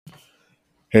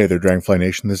Hey there, Dragonfly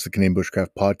Nation. This is the Canadian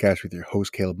Bushcraft Podcast with your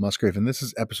host, Caleb Musgrave, and this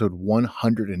is episode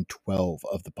 112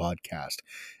 of the podcast.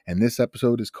 And this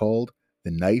episode is called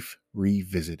The Knife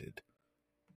Revisited.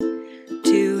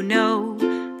 To know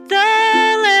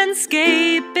the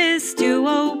landscape is to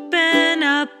open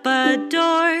up a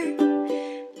door,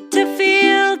 to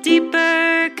feel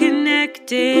deeper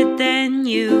connected than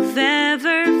you've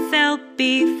ever felt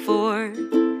before.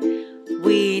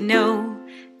 We know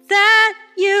that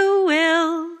you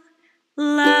will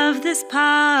love this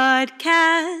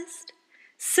podcast,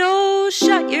 so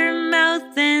shut your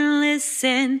mouth and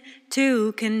listen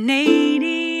to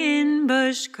Canadian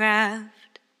Bushcraft.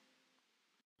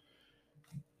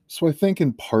 So I think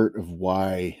in part of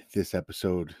why this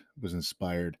episode was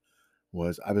inspired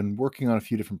was I've been working on a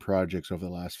few different projects over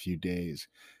the last few days,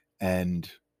 and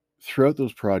throughout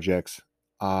those projects,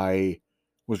 I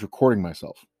was recording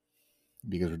myself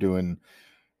because we're doing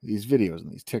these videos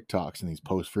and these TikToks and these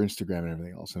posts for Instagram and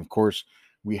everything else. And of course,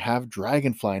 we have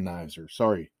Dragonfly knives,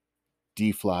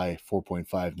 D-Fly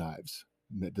 4.5 knives,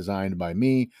 designed by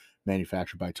me,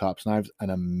 manufactured by Tops Knives, an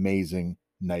amazing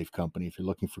knife company. If you're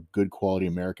looking for good quality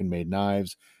American-made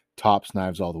knives, Tops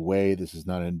Knives all the way. This is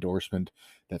not an endorsement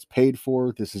that's paid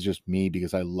for. This is just me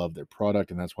because I love their product,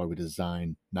 and that's why we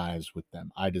design knives with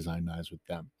them. I design knives with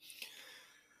them.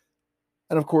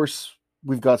 And of course,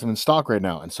 we've got some in stock right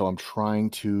now, and so I'm trying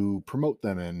to promote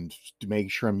them and to make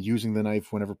sure I'm using the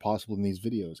knife whenever possible in these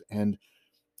videos. And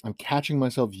I'm catching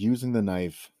myself using the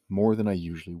knife more than I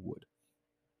usually would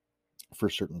for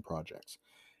certain projects.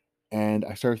 And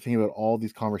I started thinking about all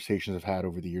these conversations I've had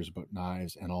over the years about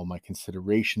knives and all my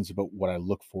considerations about what I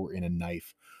look for in a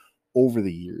knife over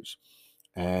the years.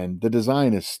 And the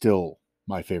design is still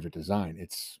my favorite design.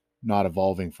 It's not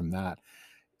evolving from that.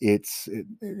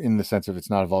 In the sense of it's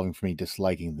not evolving from me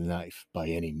disliking the knife by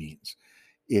any means.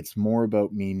 It's more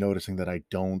about me noticing that I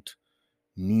don't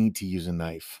need to use a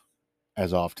knife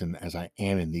as often as I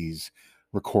am in these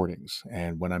recordings.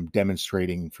 And when I'm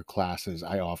demonstrating for classes,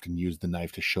 I often use the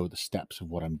knife to show the steps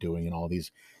of what I'm doing and all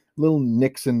these little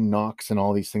nicks and knocks and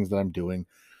all these things that I'm doing.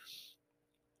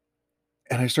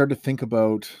 And I started to think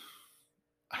about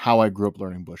how I grew up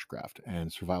learning bushcraft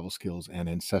and survival skills and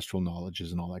ancestral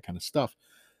knowledges and all that kind of stuff.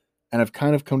 And I've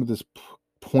kind of come to this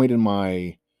point in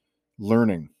my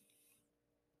learning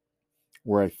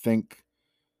where I think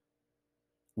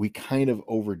we kind of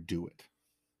overdo it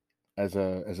as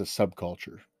a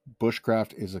subculture.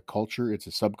 Bushcraft is a culture. It's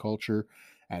a subculture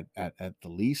at the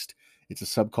least. It's a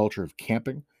subculture of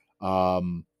camping.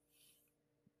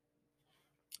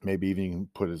 Maybe even you can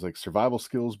put it as like survival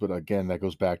skills, but again, that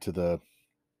goes back to the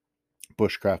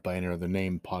Bushcraft by Any Other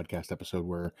Name podcast episode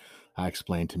where I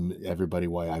explained to everybody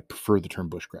why I prefer the term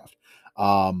bushcraft.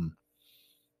 I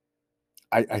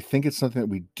think it's something that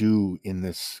we do in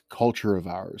this culture of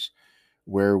ours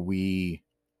where we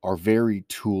are very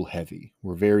tool heavy.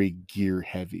 We're very gear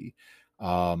heavy.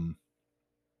 And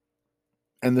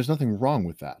there's nothing wrong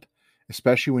with that,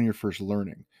 especially when you're first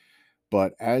learning.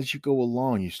 But as you go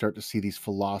along, you start to see these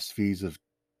philosophies of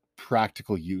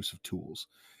practical use of tools.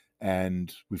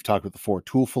 And we've talked about the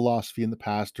 4-tool philosophy in the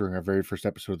past during our very first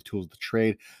episode of the Tools of the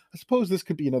Trade. I suppose this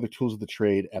could be another Tools of the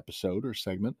Trade episode or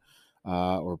segment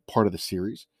or part of the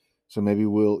series. So maybe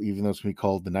we'll, even though it's going to be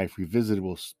called The Knife Revisited,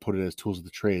 we'll put it as Tools of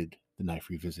the Trade, The Knife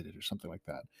Revisited or something like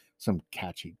that. Some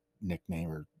catchy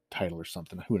nickname or title or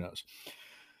something. Who knows?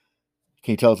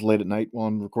 Can you tell it's late at night while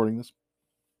I'm recording this?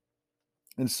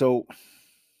 And so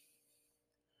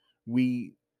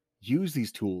we use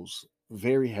these tools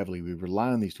very heavily. We rely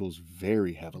on these tools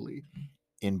very heavily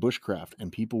in bushcraft, and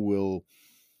people will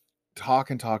talk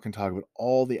about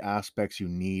all the aspects you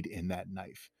need in that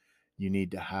knife. You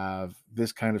need to have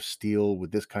this kind of steel with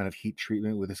this kind of heat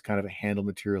treatment, with this kind of a handle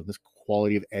material, this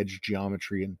quality of edge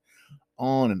geometry, and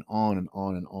on and on and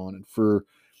on and on. And for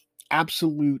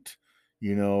absolute,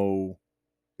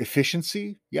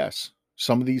 efficiency, yes,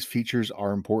 some of these features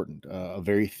are important.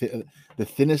 The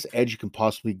thinnest edge you can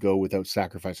possibly go without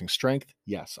sacrificing strength.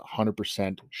 Yes,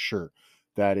 100% sure.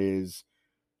 That is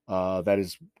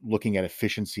looking at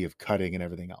efficiency of cutting and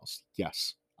everything else.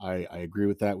 Yes, I agree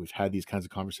with that. We've had these kinds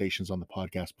of conversations on the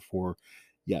podcast before.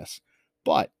 Yes,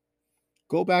 but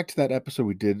go back to that episode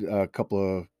we did a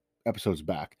couple of episodes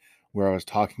back where I was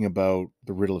talking about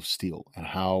the riddle of steel and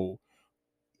how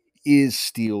is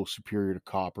steel superior to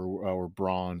copper or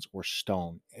bronze or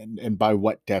stone, and by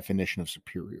what definition of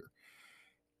superior.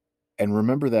 And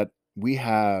remember that we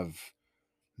have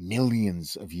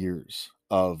millions of years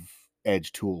of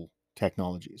edge tool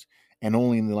technologies, and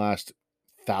only in the last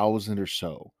 1,000 or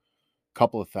so,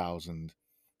 couple of thousand,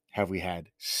 have we had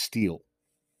steel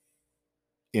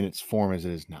in its form as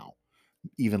it is now.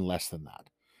 even less than that.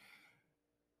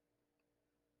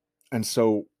 And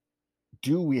so,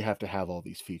 do we have to have all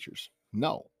these features?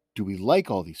 No. Do we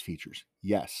like all these features?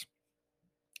 Yes.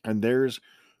 And there's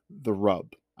the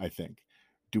rub, I think.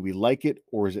 Do we like it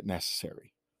or is it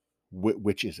necessary?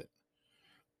 Which is it?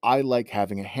 I like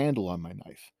having a handle on my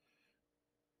knife.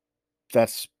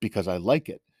 That's because I like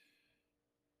it.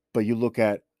 But you look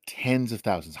at tens of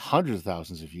thousands, hundreds of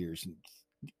thousands of years, and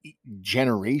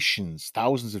generations,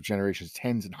 thousands of generations,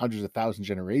 tens and hundreds of thousands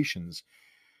generations,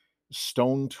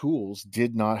 stone tools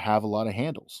did not have a lot of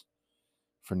handles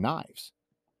for knives.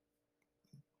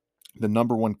 The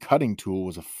number one cutting tool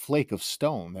was a flake of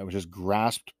stone that was just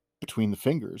grasped between the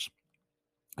fingers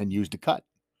and used to cut.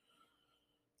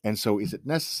 And so, is it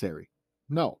necessary?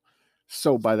 No.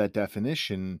 So, by that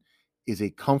definition, is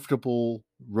a comfortable,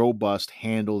 robust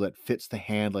handle that fits the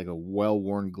hand like a well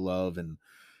worn glove and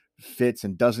fits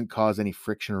and doesn't cause any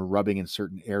friction or rubbing in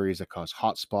certain areas that cause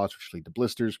hot spots, which lead to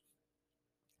blisters.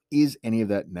 Is any of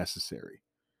that necessary?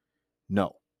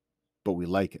 No, but we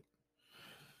like it.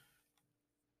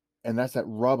 And that's that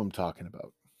rub I'm talking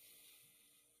about.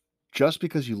 Just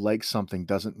because you like something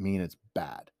doesn't mean it's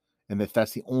bad. And if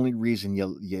that's the only reason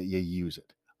you use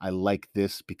it, I like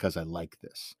this because I like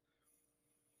this.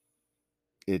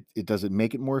 It does it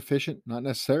make it more efficient? Not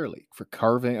necessarily. For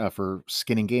carving, for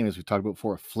skinning game, as we talked about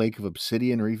before, a flake of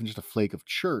obsidian or even just a flake of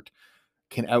chert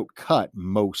can outcut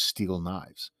most steel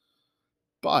knives.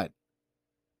 But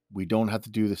we don't have to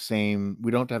do the same.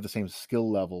 We don't have the same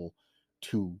skill level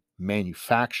to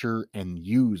manufacture and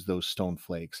use those stone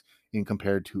flakes in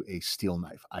compared to a steel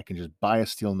knife. I can just buy a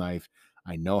steel knife.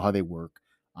 I know how they work.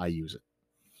 I use it.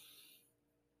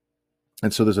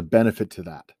 And so there's a benefit to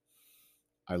that.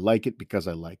 I like it because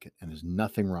I like it, and there's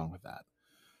nothing wrong with that.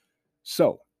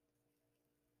 So,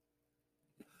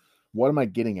 what am I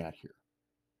getting at here?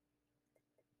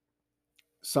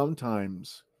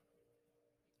 Sometimes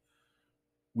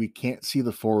we can't see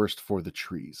the forest for the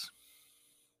trees.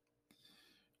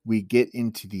 We get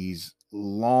into these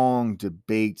long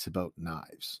debates about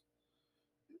knives.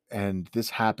 And this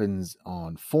happens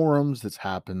on forums, this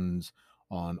happens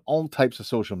on all types of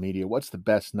social media. What's the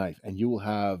best knife? And you will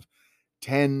have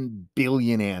 10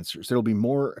 billion answers. There'll be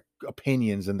more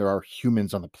opinions than there are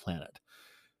humans on the planet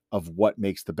of what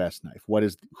makes the best knife.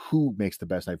 Who makes the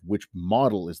best knife? Which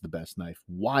model is the best knife?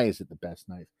 Why is it the best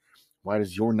knife? Why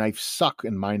does your knife suck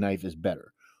and my knife is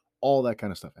better? All that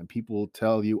kind of stuff. And people will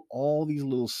tell you all these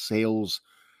little sales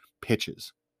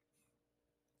pitches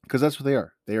because that's what they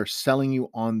are. They are selling you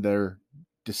on their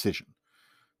decision.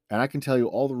 And I can tell you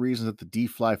all the reasons that the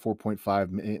D-Fly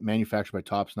 4.5 manufactured by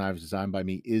Tops Knives, designed by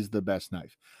me, is the best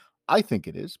knife. I think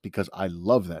it is because I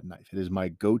love that knife. It is my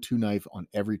go-to knife on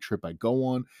every trip I go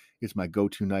on. It's my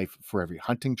go-to knife for every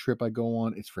hunting trip I go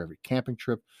on. It's for every camping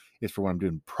trip. It's for when I'm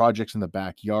doing projects in the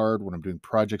backyard, when I'm doing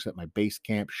projects at my base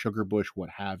camp, sugar bush, what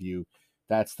have you.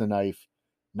 That's the knife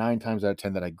 9 times out of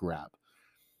 10 that I grab.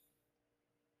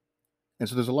 And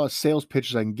so there's a lot of sales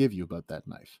pitches I can give you about that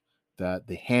knife. That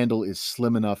the handle is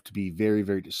slim enough to be very,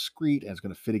 very discreet and it's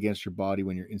going to fit against your body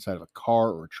when you're inside of a car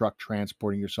or a truck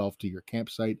transporting yourself to your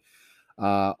campsite,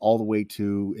 all the way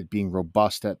to it being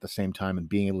robust at the same time and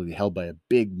being able to be held by a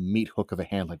big meat hook of a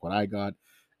hand like what I got,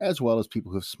 as well as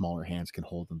people who have smaller hands can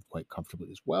hold them quite comfortably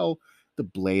as well. The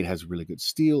blade has really good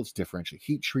steel. It's differentially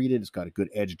heat treated. It's got a good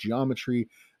edge geometry.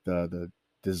 The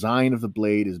design of the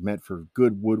blade is meant for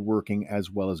good woodworking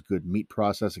as well as good meat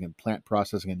processing and plant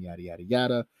processing and yada, yada,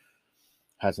 yada.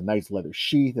 Has a nice leather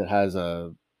sheath. It has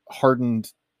a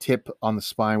hardened tip on the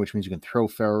spine, which means you can throw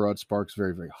ferro rod sparks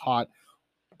very, very hot.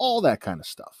 All that kind of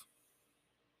stuff.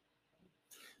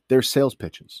 They're sales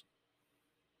pitches.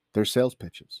 They're sales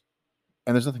pitches.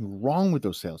 And there's nothing wrong with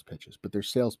those sales pitches, but they're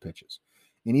sales pitches.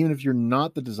 And even if you're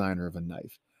not the designer of a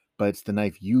knife, but it's the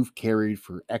knife you've carried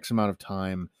for X amount of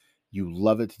time, you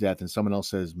love it to death, and someone else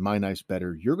says, my knife's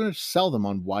better, you're going to sell them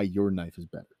on why your knife is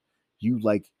better. You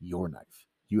like your knife.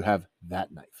 You have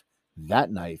that knife. That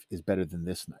knife is better than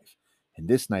this knife. And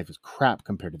this knife is crap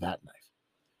compared to that knife.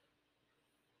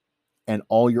 And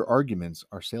all your arguments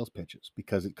are sales pitches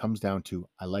because it comes down to,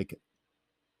 I like it.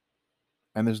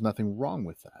 And there's nothing wrong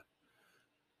with that.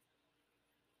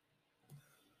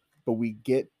 But we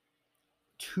get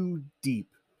too deep.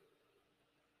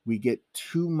 We get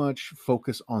too much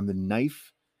focus on the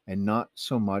knife and not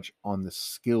so much on the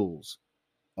skills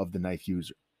of the knife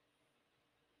user.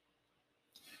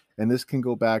 And this can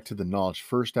go back to the Knowledge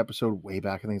First episode, way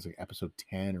back, I think it's like episode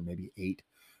 10 or maybe 8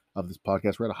 of this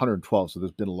podcast. We're at 112, so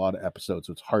there's been a lot of episodes,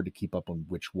 so it's hard to keep up on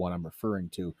which one I'm referring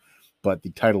to. But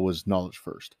the title was Knowledge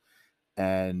First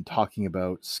and talking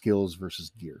about skills versus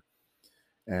gear.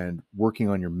 and working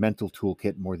on your mental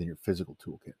toolkit more than your physical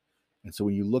toolkit. And so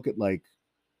when you look at like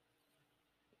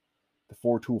the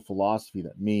 4 tool philosophy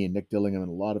that me and Nick Dillingham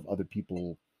and a lot of other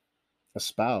people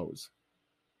espouse,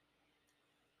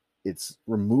 it's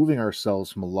removing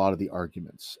ourselves from a lot of the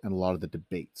arguments and a lot of the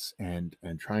debates, and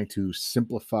trying to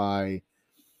simplify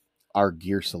our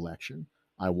gear selection.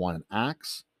 I want an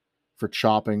axe for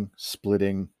chopping,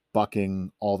 splitting,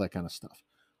 bucking, all that kind of stuff.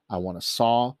 I want a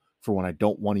saw for when I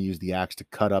don't want to use the axe to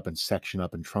cut up and section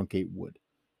up and truncate wood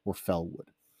or fell wood.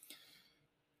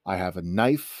 I have a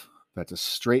knife that's a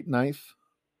straight knife,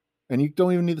 and you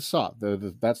don't even need the saw.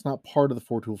 That's not part of the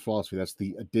 4 tool philosophy. That's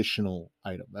the additional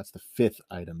item. That's the 5th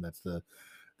item. That's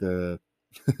the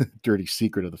dirty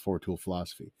secret of the 4 tool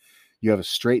philosophy. You have a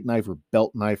straight knife or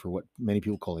belt knife, or what many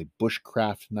people call a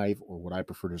bushcraft knife, or what I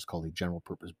prefer to just call a general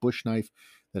purpose bush knife,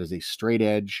 that is a straight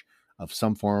edge of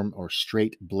some form or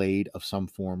straight blade of some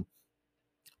form,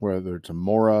 whether it's a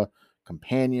Mora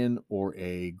Companion or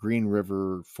a Green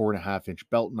River 4.5-inch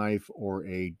belt knife or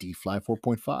a D-Fly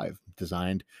 4.5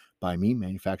 designed by me,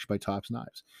 manufactured by Tops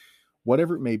Knives.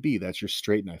 Whatever it may be, that's your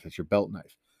straight knife, that's your belt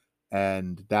knife.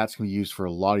 And that's going to be used for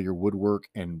a lot of your woodwork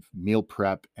and meal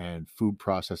prep and food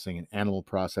processing and animal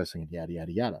processing and yada,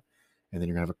 yada, yada. And then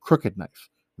you're going to have a crooked knife.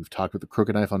 We've talked about the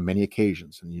crooked knife on many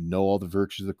occasions, and you know all the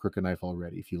virtues of the crooked knife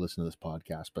already if you listen to this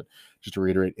podcast. But just to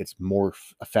reiterate, it's more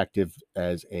effective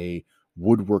as a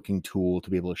woodworking tool to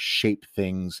be able to shape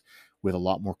things with a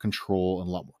lot more control and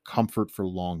a lot more comfort for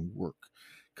long work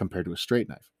compared to a straight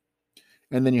knife.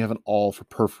 And then you have an awl for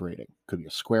perforating. Could be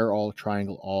a square awl, a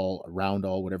triangle awl, a round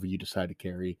awl, whatever you decide to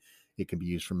carry. It can be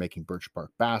used for making birch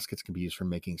bark baskets. It can be used for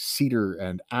making cedar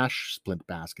and ash splint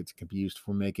baskets. It can be used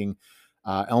for making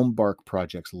elm bark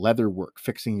projects, leather work,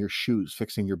 fixing your shoes,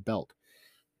 fixing your belt.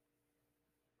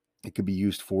 It could be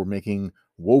used for making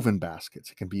woven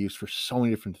baskets. It can be used for so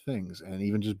many different things, and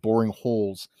even just boring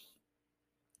holes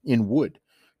in wood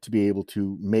to be able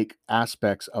to make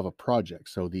aspects of a project.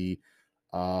 So the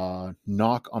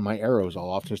nock on my arrows, I'll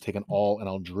often just take an awl and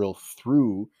I'll drill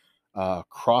through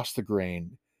across the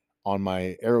grain on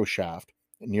my arrow shaft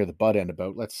near the butt end,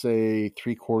 about, let's say,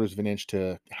 3/4 of an inch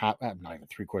to half, not even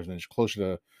 3/4 of an inch, closer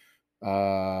to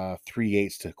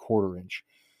 3/8 to 1/4 inch.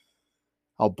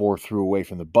 I'll bore through away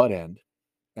from the butt end,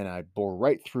 and I bore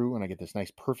right through, and I get this nice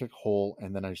perfect hole,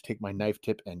 and then I just take my knife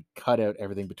tip and cut out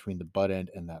everything between the butt end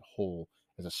and that hole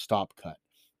as a stop cut.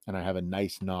 And I have a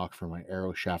nice nock for my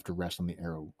arrow shaft to rest on the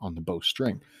arrow on the bow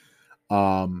string.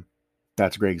 Um,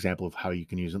 that's a great example of how you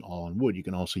can use an awl on wood. You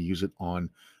can also use it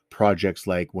on projects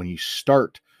like when you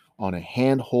start on a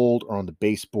handhold or on the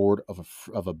baseboard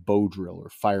of a bow drill or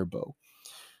fire bow.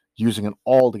 Using an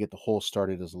awl to get the hole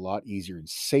started is a lot easier and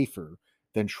safer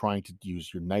than trying to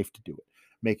use your knife to do it.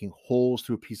 Making holes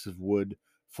through a piece of wood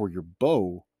for your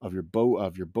bow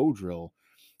drill,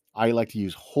 I like to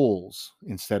use holes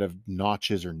instead of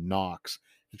notches or knocks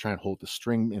to try and hold the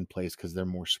string in place because they're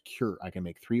more secure. I can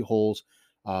make 3 holes.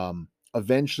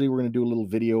 Eventually, we're going to do a little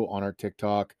video on our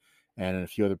TikTok and in a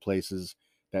few other places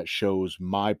that shows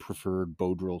my preferred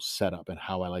bow drill setup and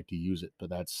how I like to use it. But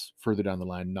that's further down the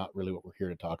line, not really what we're here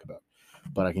to talk about.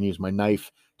 But I can use my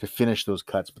knife to finish those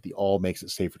cuts, but the awl makes it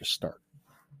safer to start.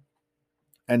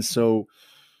 And so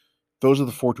those are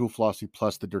the 4 tool philosophy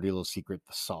plus the dirty little secret,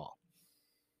 the saw.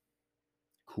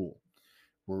 Cool.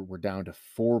 We're down to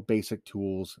 4 basic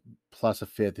tools plus a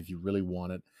 5th if you really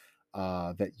want it,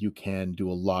 that you can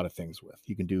do a lot of things with.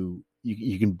 You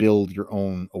can build your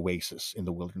own oasis in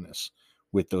the wilderness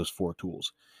with those 4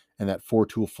 tools. And that 4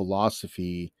 tool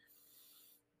philosophy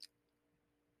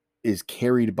is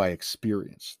carried by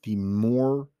experience. The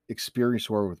more experienced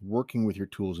you are with working with your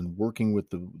tools and working with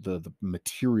the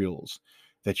materials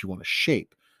that you want to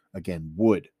shape, again,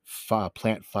 wood,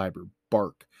 plant fiber,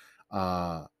 bark,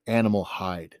 animal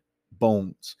hide,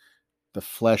 bones, the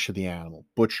flesh of the animal,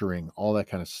 butchering, all that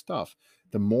kind of stuff,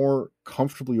 the more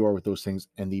comfortable you are with those things,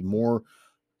 and the more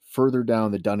further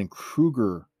down the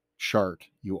Dunning-Kruger chart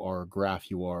graph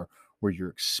you are, where your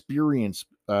experience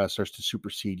starts to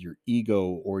supersede your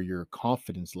ego or your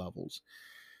confidence levels,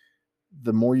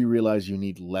 the more you realize you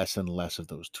need less and less of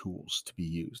those tools to be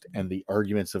used. And the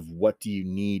arguments of what do you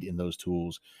need in those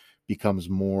tools becomes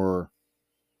more,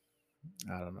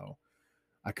 I don't know,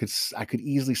 I could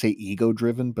easily say ego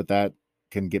driven, but that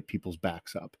can get people's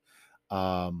backs up.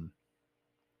 Um,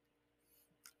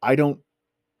 I don't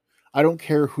I don't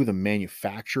care who the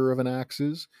manufacturer of an axe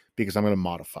is because I'm going to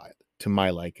modify it to my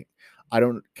liking. I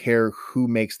don't care who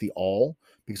makes the awl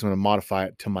because I'm going to modify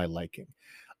it to my liking.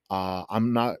 I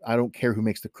don't care who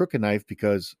makes the crooked knife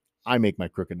because I make my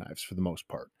crooked knives for the most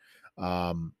part.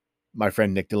 Um, My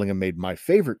friend Nick Dillingham made my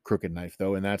favorite crooked knife,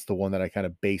 though, and that's the one that I kind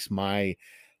of base my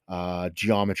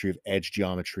geometry of edge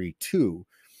geometry to,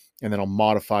 and then I'll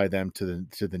modify them to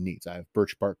the needs. I have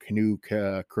birch bark canoe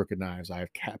crooked knives. I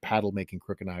have paddle making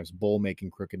crooked knives, bowl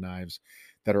making crooked knives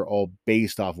that are all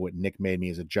based off what Nick made me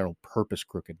as a general purpose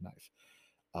crooked knife.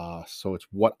 So it's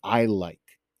what I like,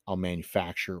 I'll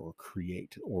manufacture or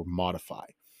create or modify.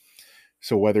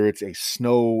 So whether it's a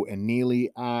snow annealy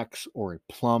axe or a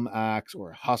plum axe or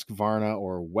a Husqvarna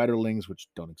or Wetterlings, which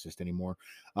don't exist anymore,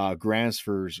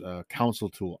 Gransfors council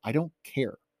tool, I don't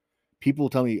care. People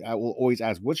will tell me, I will always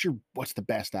ask, what's the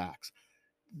best axe?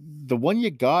 The one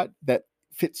you got that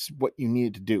fits what you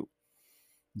needed to do.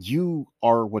 You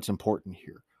are what's important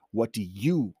here. What do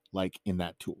you like in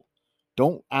that tool?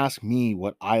 Don't ask me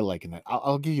what I like in that.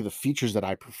 I'll give you the features that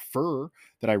I prefer,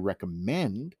 that I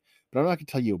recommend, but I'm not going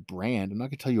to tell you a brand. I'm not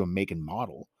going to tell you a make and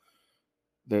model.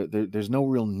 There's no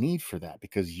real need for that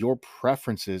because your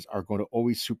preferences are going to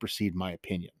always supersede my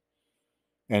opinion.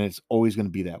 And it's always going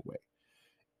to be that way.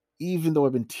 Even though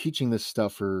I've been teaching this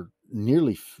stuff for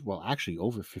well, actually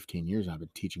over 15 years, I've been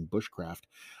teaching bushcraft,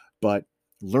 but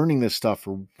learning this stuff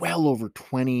for well over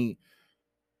 20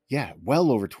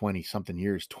 something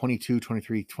years, 22,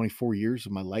 23, 24 years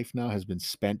of my life now has been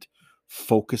spent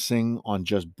focusing on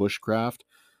just bushcraft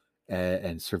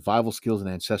and survival skills and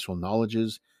ancestral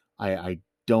knowledges. I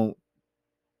don't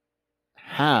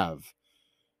have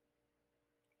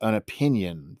an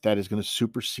opinion that is going to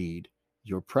supersede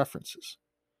your preferences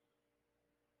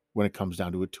when it comes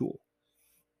down to a tool.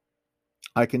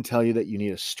 I can tell you that you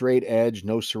need a straight edge,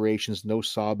 no serrations, no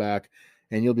sawback,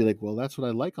 and you'll be like, well, that's what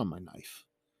I like on my knife.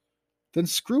 Then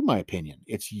screw my opinion.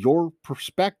 It's your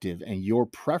perspective and your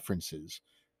preferences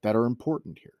that are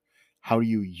important here. How do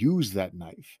you use that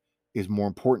knife is more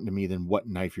important to me than what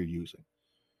knife you're using.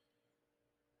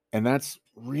 And that's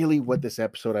really what this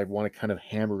episode I want to kind of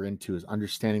hammer into is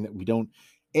understanding that we don't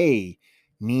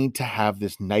need to have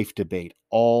this knife debate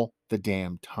all the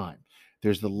damn time.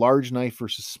 There's the large knife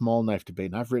versus small knife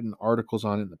debate, and I've written articles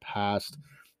on it in the past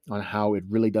on how it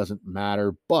really doesn't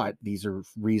matter, but these are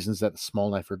reasons that the small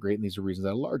knife are great, and these are reasons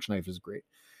that a large knife is great.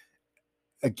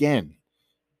 Again,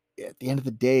 at the end of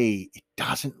the day, it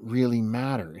doesn't really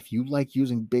matter. If you like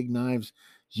using big knives,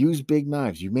 use big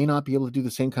knives. You may not be able to do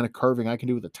the same kind of carving I can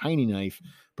do with a tiny knife,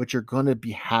 but you're going to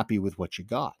be happy with what you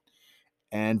got.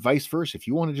 And vice versa. If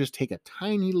you want to just take a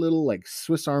tiny little like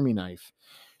Swiss Army knife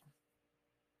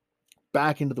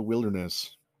back into the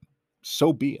wilderness,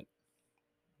 so be it.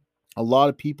 A lot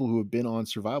of people who have been on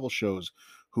survival shows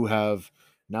who have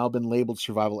now been labeled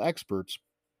survival experts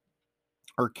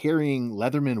are carrying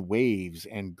Leatherman Waves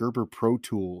and Gerber Pro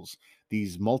Tools,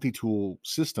 these multi-tool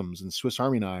systems and Swiss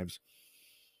Army knives,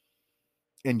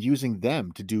 and using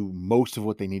them to do most of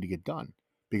what they need to get done.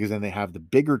 Because then they have the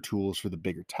bigger tools for the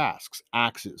bigger tasks,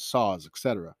 axes, saws,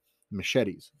 etc.,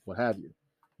 machetes, what have you.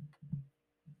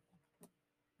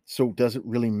 So does it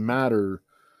really matter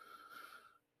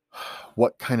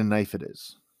what kind of knife it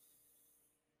is?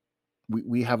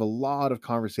 We have a lot of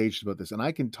conversations about this, and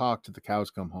I can talk to the cows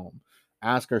come home,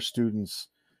 ask our students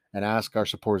and ask our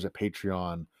supporters at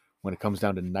Patreon when it comes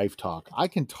down to knife talk. I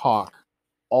can talk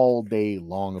all day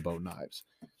long about knives.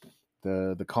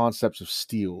 The concepts of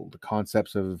steel, the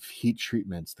concepts of heat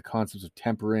treatments, the concepts of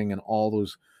tempering, and all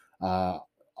those uh,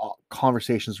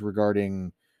 conversations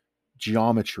regarding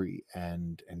geometry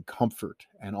and comfort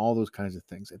and all those kinds of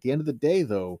things. At the end of the day,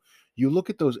 though, you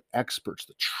look at those experts,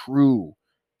 the true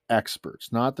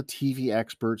experts, not the TV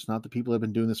experts, not the people that have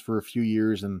been doing this for a few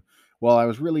years. And well, I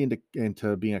was really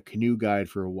into being a canoe guide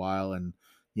for a while, and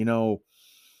you know,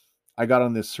 I got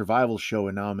on this survival show,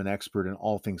 and now I'm an expert in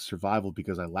all things survival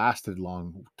because I lasted a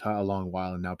long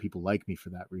while, and now people like me for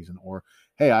that reason. Or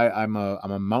hey, I'm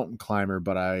a mountain climber,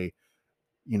 but I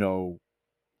you know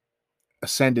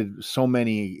ascended so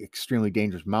many extremely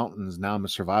dangerous mountains. Now I'm a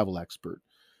survival expert.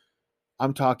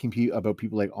 I'm talking about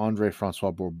people like Andre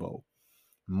Francois Bourbeau,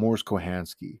 Morris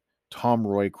Kohansky, Tom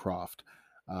Roycroft,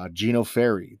 Gino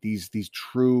Ferry, these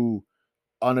true,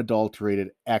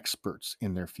 unadulterated experts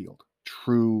in their field.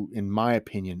 True, in my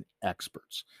opinion,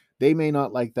 experts. They may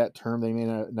not like that term. They may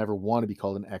never want to be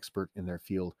called an expert in their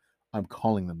field. I'm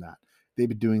calling them that. They've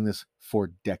been doing this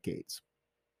for decades.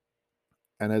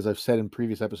 And as I've said in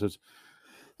previous episodes,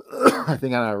 I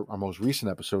think on our most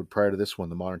recent episode prior to this one,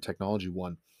 the modern technology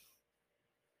one,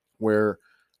 where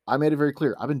I made it very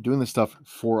clear I've been doing this stuff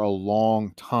for a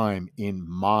long time in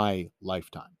my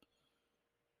lifetime,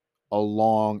 a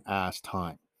long ass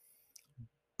time.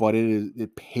 But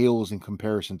it pales in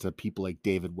comparison to people like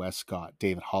David Westcott,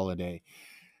 David Holliday,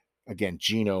 again,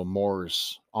 Gino,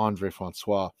 Morris, Andre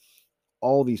Francois,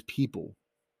 all these people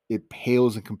it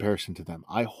pales in comparison to them.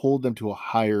 I hold them to a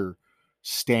higher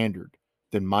standard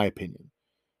than my opinion.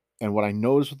 And what I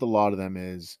notice with a lot of them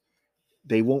is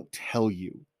they won't tell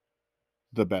you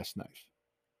the best knife.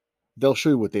 They'll show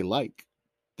you what they like.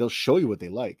 They'll show you what they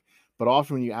like. But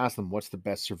often when you ask them what's the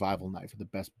best survival knife or the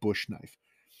best bush knife,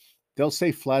 they'll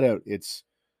say flat out it's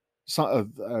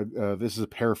this is a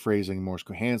paraphrasing Morse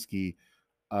Kohansky,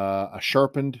 a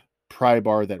sharpened pry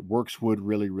bar that works wood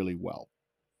really, really well.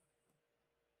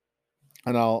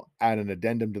 And I'll add an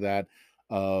addendum to that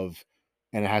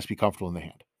and it has to be comfortable in the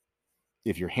hand.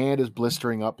 If your hand is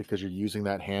blistering up because you're using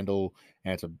that handle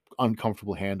and it's an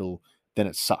uncomfortable handle, then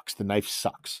it sucks. The knife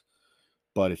sucks.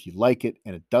 But if you like it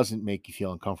and it doesn't make you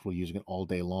feel uncomfortable using it all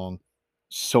day long,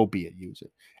 so be it, use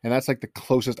it. And that's like the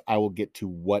closest I will get to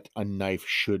what a knife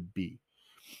should be.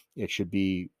 It should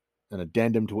be an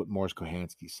addendum to what Morse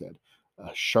Kohansky said. A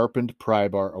sharpened pry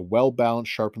bar, a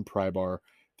well-balanced sharpened pry bar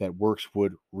that works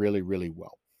wood really, really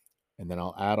well. And then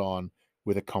I'll add on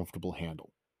with a comfortable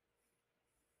handle.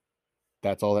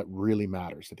 That's all that really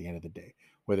matters at the end of the day.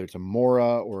 Whether it's a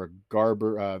Mora or a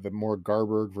Garber, the Mora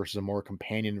Garberg versus a Mora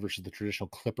Companion versus the traditional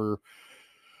Clipper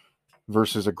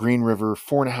versus a Green River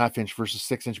 4.5-inch versus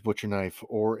 6-inch butcher knife,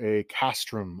 or a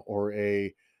Castrum, or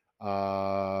a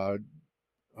what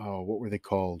were they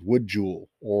called? Wood Jewel,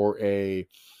 or a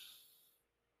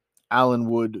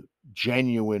Allenwood,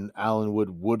 genuine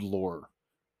Allenwood Woodlore,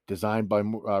 designed by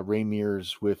Ray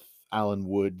Mears with Allen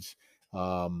Wood's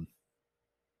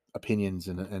opinions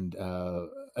and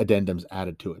addendums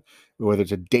added to it. Whether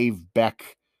it's a Dave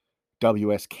Beck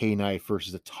WSK knife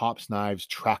versus a Tops Knives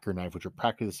tracker knife, which are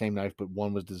practically the same knife, but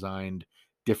one was designed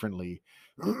differently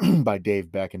by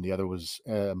Dave Beck and the other was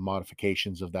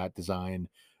modifications of that design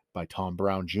by Tom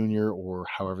Brown Jr., or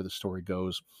however the story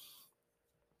goes.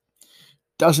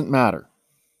 Doesn't matter.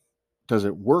 Does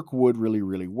it work wood really,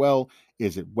 really well?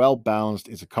 Is it well balanced?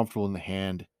 Is it comfortable in the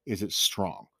hand? Is it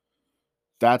strong?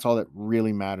 That's all that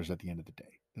really matters at the end of the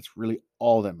day. That's really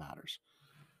all that matters.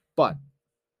 But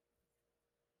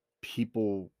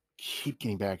people keep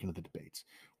getting back into the debates.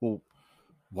 Well,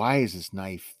 why is this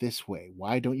knife this way?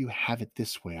 Why don't you have it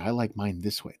this way? I like mine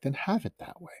this way. Then have it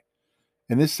that way.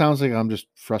 And this sounds like I'm just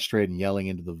frustrated and yelling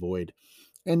into the void.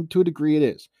 And to a degree it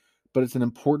is. But it's an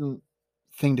important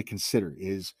thing to consider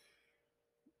is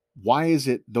why is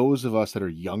it those of us that are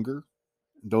younger,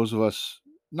 those of us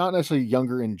not necessarily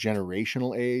younger in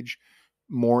generational age,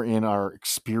 more in our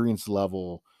experience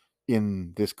level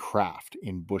in this craft,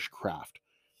 in bushcraft,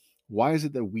 why is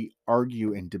it that we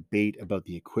argue and debate about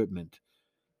the equipment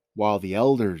while the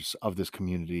elders of this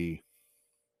community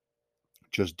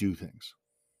just do things?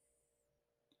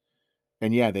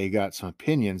 And yeah, they got some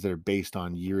opinions that are based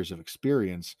on years of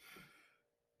experience,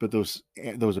 but those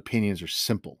opinions are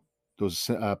simple.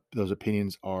 Those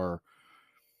opinions are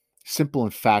simple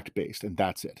and fact based, and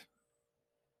that's it.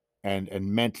 And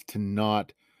meant to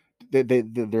not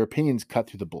their opinions cut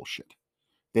through the bullshit.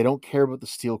 They don't care about the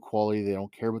steel quality. They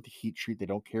don't care about the heat treat. They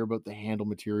don't care about the handle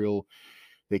material.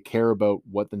 They care about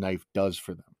what the knife does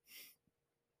for them.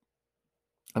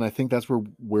 And I think that's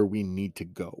where we need to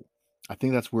go. I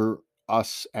think that's where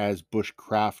us as bush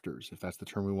crafters, if that's the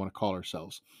term we want to call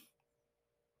ourselves,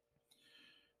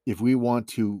 if we want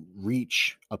to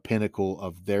reach a pinnacle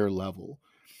of their level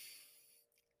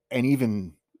and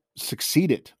even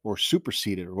succeed it or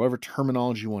supersede it or whatever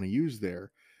terminology you want to use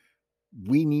there,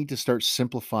 we need to start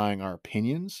simplifying our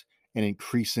opinions and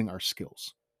increasing our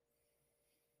skills.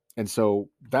 And so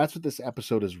that's what this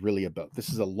episode is really about. This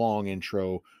is a long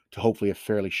intro to hopefully a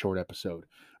fairly short episode,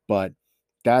 but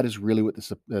that is really what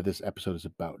this episode is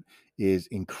about, is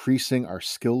increasing our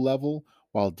skill level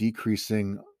while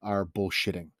decreasing our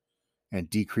bullshitting and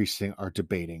decreasing our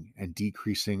debating and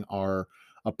decreasing our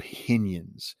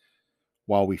opinions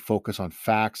while we focus on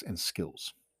facts and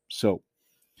skills. So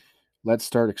let's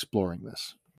start exploring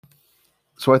this.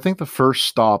 So I think the first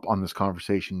stop on this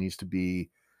conversation needs to be,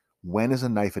 when is a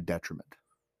knife a detriment?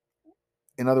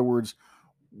 In other words,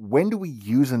 when do we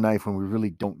use a knife when we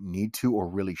really don't need to or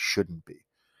really shouldn't be?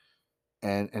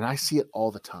 And I see it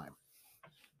all the time.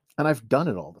 And I've done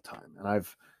it all the time. And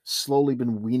I've slowly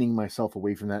been weaning myself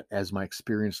away from that as my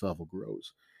experience level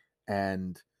grows.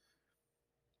 And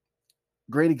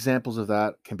great examples of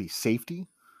that can be safety,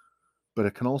 but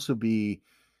it can also be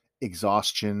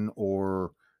exhaustion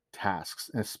or tasks.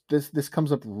 And this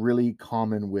comes up really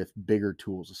common with bigger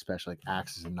tools, especially like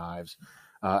axes and knives,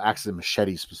 axes and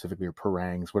machetes specifically, or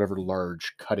parangs, whatever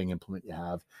large cutting implement you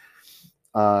have.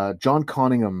 John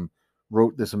Conningham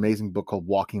wrote this amazing book called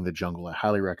Walking the Jungle. I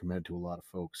highly recommend it to a lot of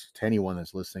folks, to anyone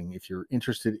that's listening. If you're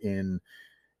interested in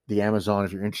the Amazon,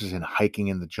 if you're interested in hiking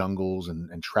in the jungles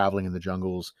and traveling in the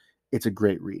jungles, it's a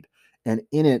great read. And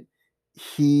in it,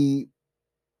 he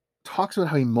talks about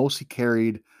how he mostly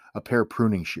carried a pair of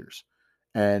pruning shears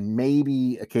and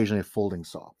maybe occasionally a folding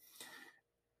saw.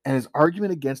 And his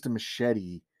argument against a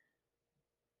machete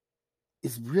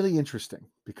is really interesting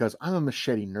because I'm a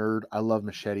machete nerd. I love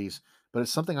machetes, but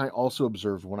it's something I also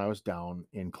observed when I was down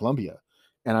in Colombia.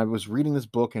 And I was reading this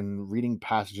book and reading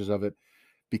passages of it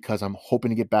because I'm hoping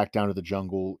to get back down to the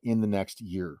jungle in the next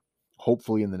year.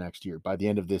 Hopefully, in the next year. By the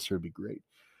end of this year, it'd be great.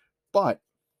 But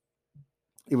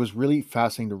it was really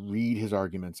fascinating to read his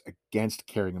arguments against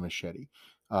carrying a machete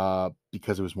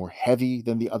because it was more heavy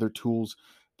than the other tools.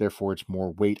 Therefore, it's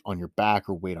more weight on your back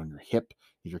or weight on your hip.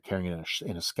 If you're carrying it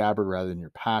in a scabbard rather than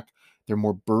your pack, they're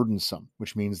more burdensome,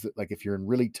 which means that, like, if you're in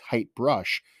really tight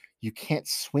brush, you can't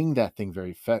swing that thing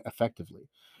very effectively.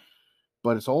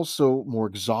 But it's also more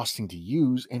exhausting to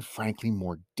use and, frankly,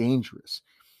 more dangerous.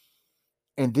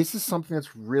 And this is something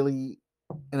that's really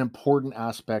an important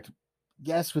aspect,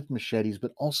 yes, with machetes,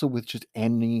 but also with just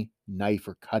any knife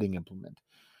or cutting implement.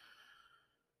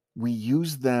 We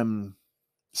use them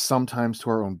sometimes to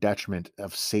our own detriment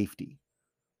of safety.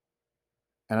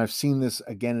 And I've seen this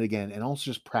again and again, and also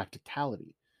just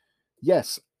practicality.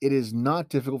 Yes, it is not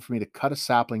difficult for me to cut a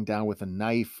sapling down with a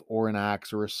knife or an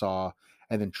axe or a saw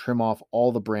and then trim off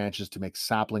all the branches to make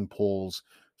sapling poles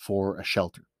for a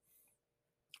shelter,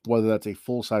 whether that's a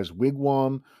full size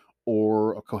wigwam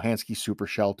or a Kohansky super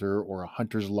shelter or a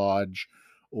hunter's lodge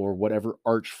or whatever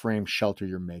arch frame shelter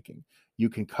you're making. You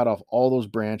can cut off all those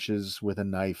branches with a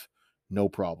knife, no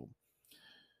problem.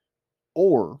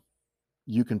 Or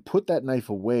you can put that knife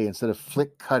away instead of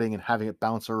flick cutting and having it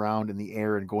bounce around in the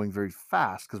air and going very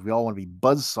fast because we all want to be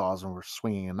buzz saws when we're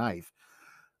swinging a knife.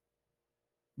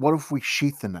 What if we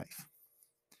sheath the knife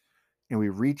and we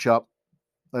reach up?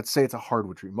 Let's say it's a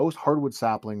hardwood tree. Most hardwood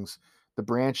saplings, the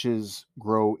branches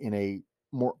grow in a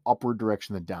more upward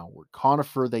direction than downward.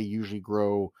 Conifer, they usually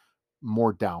grow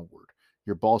more downward.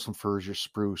 Your balsam firs, your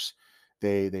spruce,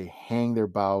 they hang their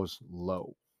boughs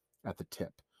low at the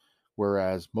tip.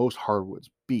 Whereas most hardwoods,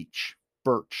 beech,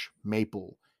 birch,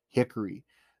 maple, hickory,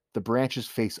 the branches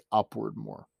face upward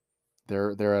more.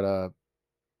 They're at a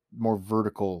more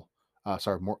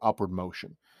more upward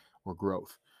motion or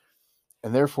growth.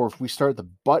 And therefore, if we start at the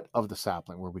butt of the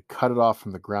sapling, where we cut it off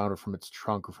from the ground or from its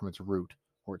trunk or from its root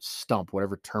or its stump,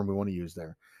 whatever term we want to use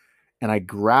there, and I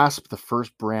grasp the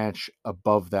first branch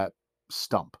above that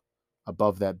stump,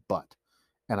 above that butt,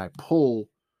 and I pull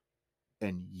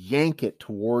and yank it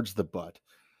towards the butt,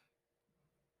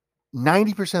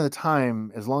 90% of the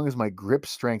time, as long as my grip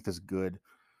strength is good,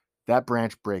 that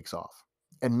branch breaks off.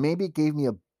 And maybe it gave me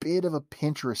a bit of a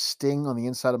pinch or a sting on the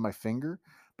inside of my finger,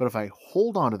 but if I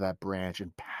hold onto that branch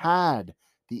and pad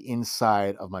the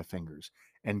inside of my fingers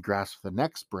and grasp the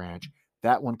next branch,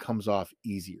 that one comes off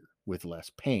easier with less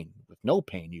pain, with no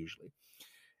pain usually.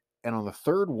 And on the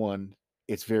third one,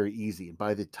 it's very easy. And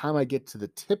by the time I get to the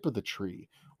tip of the tree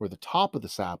or the top of the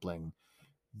sapling,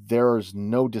 there's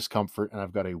no discomfort, and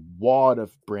I've got a wad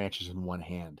of branches in one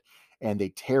hand, and they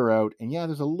tear out. And yeah,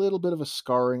 there's a little bit of a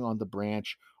scarring on the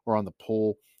branch or on the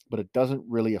pole, but it doesn't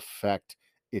really affect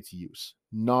its use,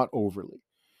 not overly.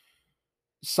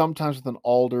 Sometimes with an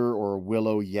alder or a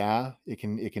willow, yeah, it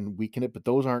can weaken it, but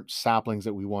those aren't saplings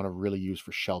that we want to really use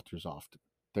for shelters often.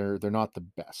 They're not the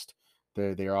best.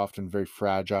 They are often very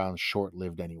fragile and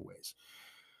short-lived anyways.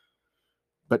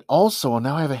 But also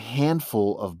now I have a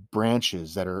handful of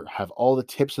branches that have all the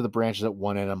tips of the branches at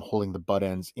one end. I'm holding the butt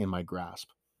ends in my grasp,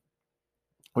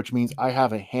 which means I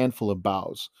have a handful of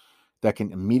boughs that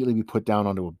can immediately be put down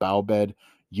onto a bough bed,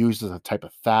 used as a type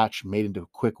of thatch, made into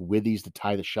quick withies to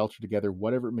tie the shelter together,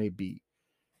 whatever it may be.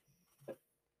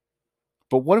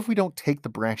 But what if we don't take the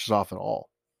branches off at all?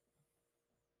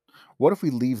 What if we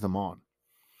leave them on?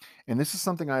 And this is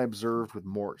something I observed with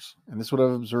Morse, and this is what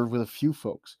I've observed with a few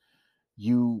folks.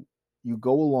 You you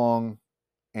go along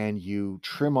and you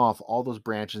trim off all those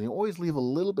branches, and you always leave a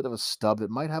little bit of a stub that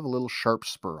might have a little sharp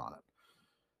spur on it.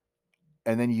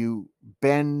 And then you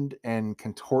bend and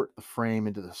contort the frame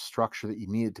into the structure that you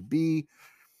need it to be,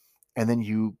 and then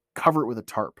you cover it with a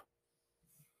tarp.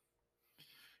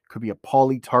 Could be a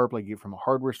poly tarp like you get from a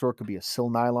hardware store, could be a sil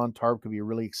nylon tarp, could be a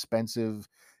really expensive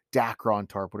Dacron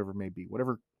tarp, whatever it may be,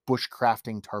 whatever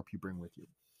bushcrafting tarp you bring with you.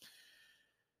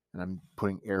 And I'm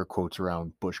putting air quotes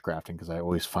around bushcrafting because I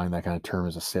always find that kind of term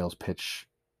as a sales pitch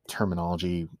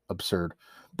terminology absurd.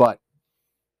 But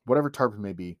whatever tarp it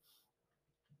may be,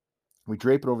 we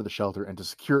drape it over the shelter, and to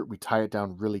secure it, we tie it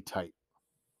down really tight.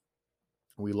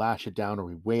 We lash it down or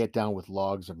we weigh it down with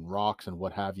logs and rocks and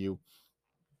what have you.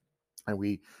 and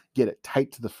we get it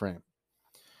tight to the frame.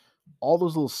 All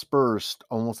those little spurs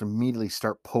almost immediately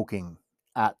start poking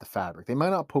at the fabric. They might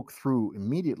not poke through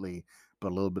immediately,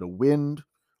 but a little bit of wind, a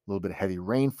little bit of heavy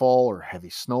rainfall or heavy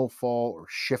snowfall or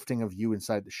shifting of you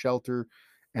inside the shelter,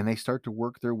 and they start to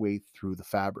work their way through the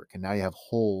fabric. And now you have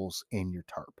holes in your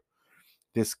tarp.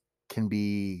 This can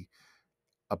be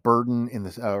a burden in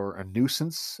this, or a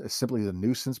nuisance, as simply as a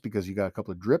nuisance because you got a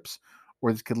couple of drips,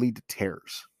 or this could lead to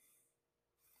tears.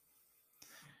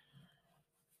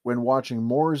 When watching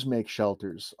Moores make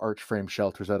shelters, arch frame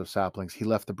shelters out of saplings, he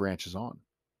left the branches on.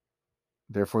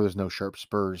 Therefore, there's no sharp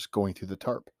spurs going through the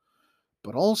tarp.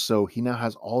 But also, he now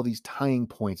has all these tying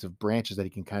points of branches that he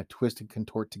can kind of twist and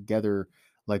contort together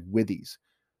like withies,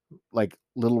 like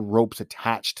little ropes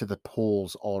attached to the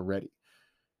poles already.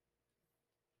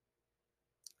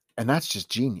 And that's just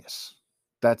genius.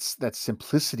 That's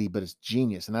simplicity, but it's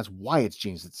genius. And that's why it's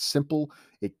genius. It's simple.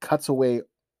 It cuts away,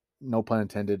 no pun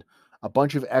intended, a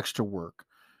bunch of extra work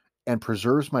and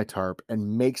preserves my tarp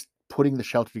and makes putting the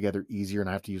shelter together easier, and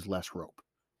I have to use less rope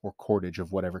or cordage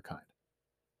of whatever kind.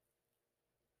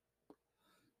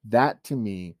 That to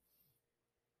me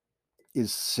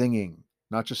is singing,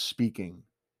 not just speaking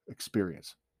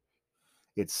experience.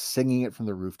 It's singing it from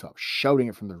the rooftops, shouting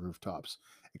it from the rooftops,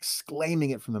 exclaiming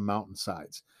it from the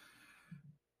mountainsides.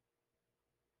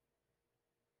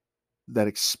 That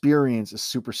experience is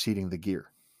superseding the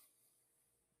gear.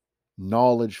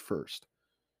 Knowledge first.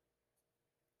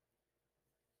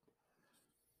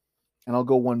 And I'll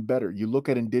go one better. You look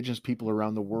at indigenous people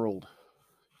around the world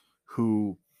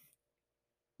who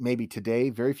maybe today,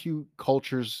 very few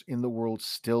cultures in the world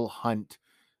still hunt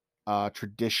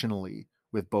traditionally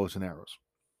with bows and arrows.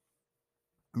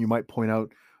 You might point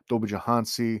out Dobuja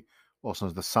Hansi, also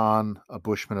known as the San, a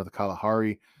bushman of the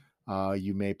Kalahari.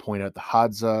 You may point out the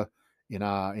Hadza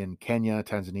in Kenya,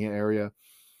 Tanzania area.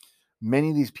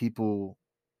 Many of these people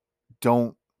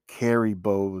don't carry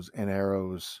bows and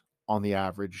arrows on the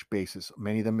average basis.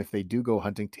 Many of them, if they do go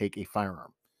hunting, take a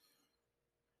firearm.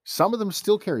 Some of them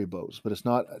still carry bows, but it's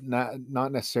not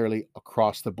necessarily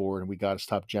across the board, and we got to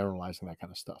stop generalizing that kind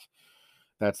of stuff.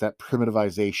 That's that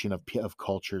primitivization of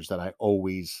cultures that I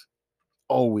always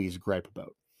gripe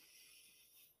about.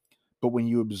 But when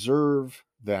you observe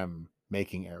them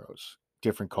making arrows,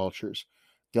 different cultures,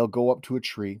 they'll go up to a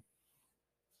tree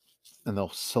and they'll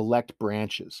select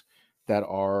branches that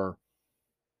are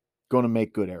going to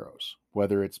make good arrows,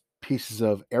 whether it's pieces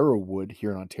of arrow wood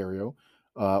here in Ontario,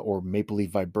 or maple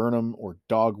leaf viburnum or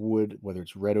dogwood, whether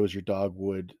it's red osier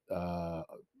dogwood,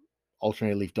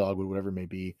 alternate leaf dogwood, whatever it may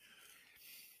be.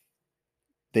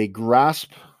 They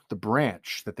grasp the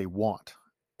branch that they want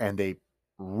and they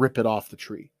rip it off the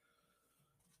tree.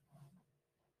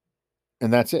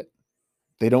 And that's it.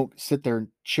 They don't sit there and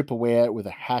chip away at it with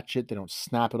a hatchet. They don't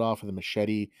snap it off with a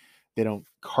machete. They don't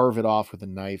carve it off with a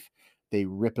knife. They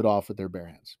rip it off with their bare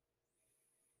hands.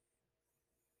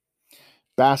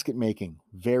 Basket making,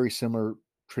 very similar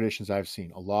traditions I've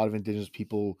seen. A lot of indigenous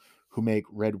people who make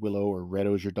red willow or red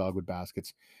osier dogwood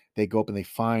baskets, they go up and they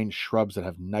find shrubs that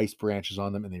have nice branches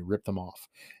on them and they rip them off.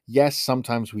 Yes,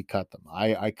 sometimes we cut them.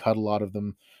 I cut a lot of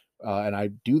them, and I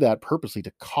do that purposely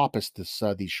to coppice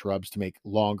these shrubs to make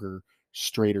longer,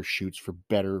 straighter shoots for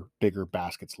better, bigger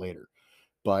baskets later.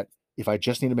 But if I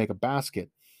just need to make a basket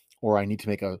or I need to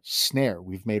make a snare,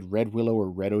 we've made red willow or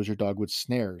red osier dogwood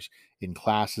snares in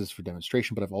classes for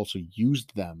demonstration, but I've also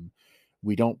used them.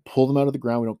 We don't pull them out of the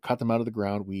ground. We don't cut them out of the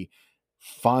ground. We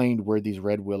find where these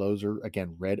red willows, or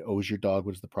again, red osier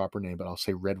dogwood is the proper name, but I'll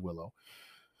say red willow,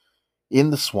 in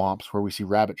the swamps where we see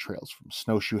rabbit trails from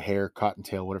snowshoe hare,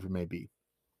 cottontail, whatever it may be.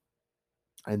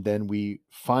 And then we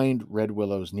find red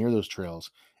willows near those trails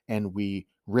and we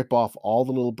rip off all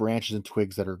the little branches and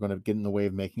twigs that are going to get in the way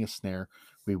of making a snare.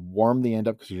 We warm the end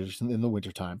up because you're just in the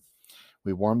wintertime.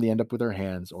 We warm the end up with our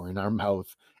hands or in our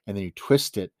mouth, and then you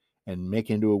twist it and make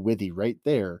it into a withy right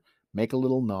there. Make a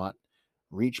little knot,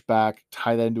 reach back,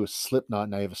 tie that into a slip knot,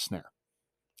 and now you have a snare.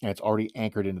 And it's already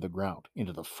anchored into the ground,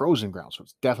 into the frozen ground. So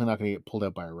it's definitely not going to get pulled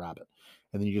out by a rabbit.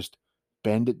 And then you just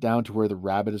bend it down to where the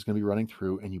rabbit is going to be running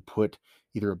through, and you put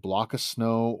either a block of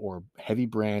snow or heavy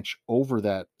branch over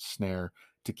that snare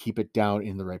to keep it down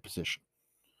in the right position.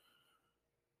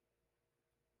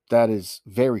 That is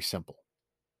very simple.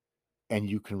 And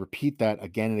you can repeat that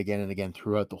again and again and again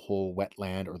throughout the whole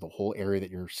wetland or the whole area that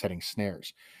you're setting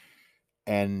snares.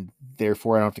 And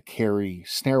therefore, I don't have to carry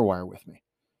snare wire with me.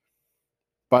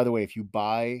 By the way, if you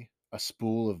buy a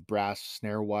spool of brass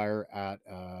snare wire at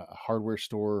a hardware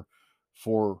store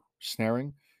for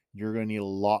snaring, you're going to need a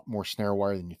lot more snare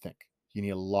wire than you think. You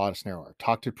need a lot of snare wire.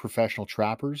 Talk to professional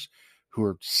trappers who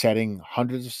are setting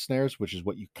hundreds of snares, which is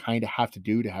what you kind of have to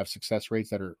do to have success rates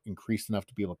that are increased enough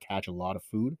to be able to catch a lot of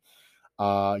food.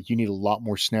 You need a lot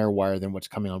more snare wire than what's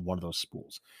coming on one of those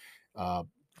spools. Uh,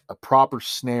 a proper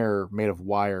snare made of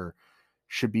wire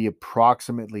should be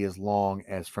approximately as long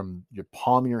as from your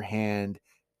palm of your hand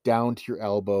down to your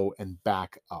elbow and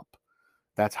back up.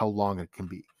 That's how long it can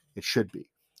be. It should be.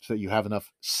 So that you have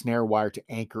enough snare wire to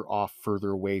anchor off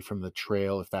further away from the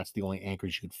trail, if that's the only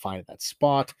anchorage you can find at that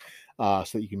spot, so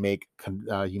that you make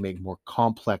more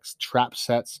complex trap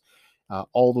sets.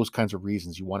 All those kinds of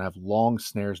reasons. You want to have long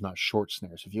snares, not short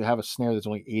snares. If you have a snare that's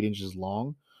only 8 inches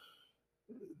long,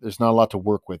 there's not a lot to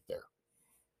work with there.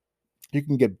 You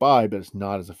can get by, but it's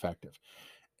not as effective.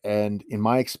 And in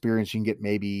my experience, you can get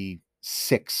maybe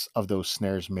 6 of those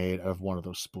snares made out of one of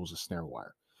those spools of snare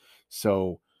wire.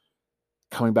 So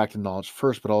coming back to knowledge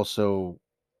first, but also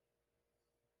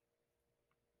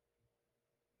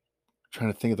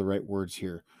trying to think of the right words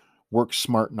here. Work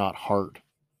smart, not hard.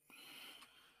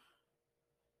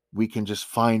 We can just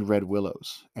find red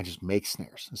willows and just make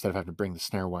snares instead of having to bring the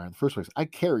snare wire in the first place. I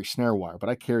carry snare wire, but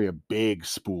I carry a big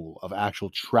spool of actual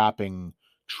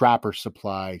trapper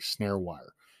supply snare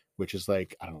wire, which is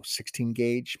like, I don't know, 16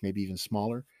 gauge, maybe even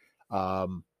smaller.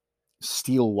 Um,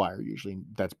 Steel wire usually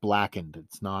that's blackened.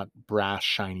 It's not brass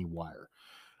shiny wire.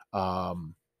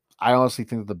 Um, I honestly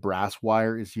think that the brass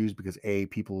wire is used because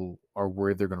people are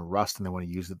worried they're going to rust and they want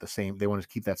to use it the same. They want to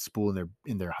keep that spool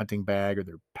in their hunting bag or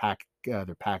their pack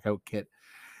out kit,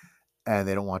 and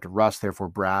they don't want it to rust. Therefore,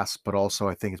 brass. But also,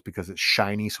 I think it's because it's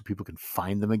shiny, so people can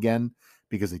find them again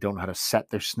because they don't know how to set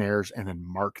their snares and then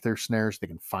mark their snares. They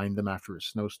can find them after a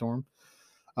snowstorm.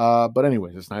 But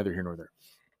anyways, it's neither here nor there.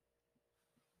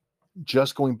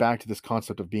 Just going back to this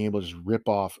concept of being able to just rip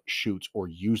off shoots or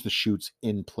use the shoots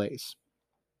in place,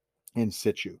 in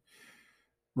situ,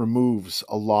 removes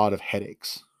a lot of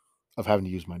headaches of having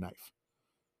to use my knife.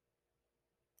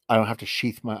 I don't have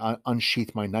to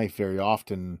unsheath my knife very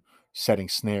often, setting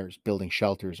snares, building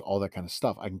shelters, all that kind of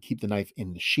stuff. I can keep the knife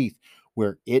in the sheath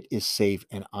where it is safe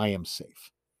and I am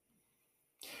safe.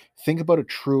 Think about a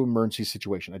true emergency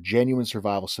situation, a genuine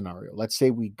survival scenario. Let's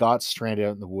say we got stranded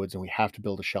out in the woods and we have to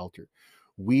build a shelter.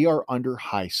 We are under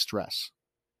high stress.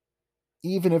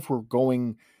 Even if we're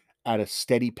going at a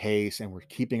steady pace and we're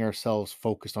keeping ourselves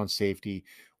focused on safety,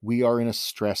 we are in a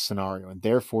stress scenario, and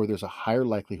therefore there's a higher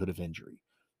likelihood of injury.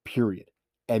 Period.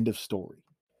 End of story.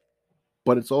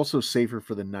 But it's also safer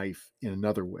for the knife in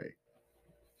another way.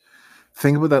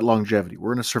 Think about that longevity.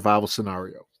 We're in a survival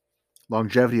scenario.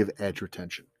 Longevity of edge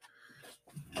retention.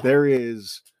 There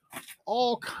is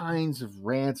all kinds of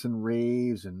rants and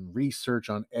raves and research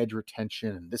on edge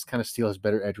retention, and this kind of steel has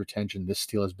better edge retention. This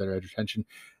steel has better edge retention.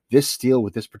 This steel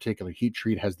with this particular heat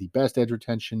treat has the best edge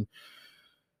retention.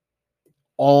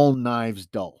 All knives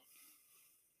dull.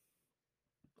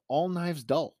 All knives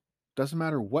dull. Doesn't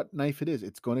matter what knife it is,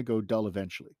 it's going to go dull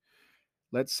eventually.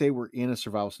 Let's say we're in a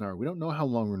survival scenario. We don't know how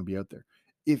long we're going to be out there.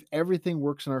 If everything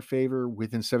works in our favor,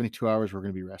 within 72 hours, we're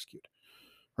going to be rescued,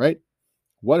 right?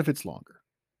 What if it's longer?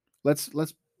 Let's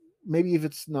maybe if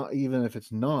it's not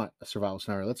a survival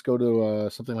scenario, let's go to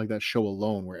something like that show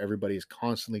Alone, where everybody is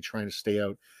constantly trying to stay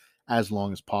out as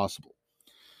long as possible.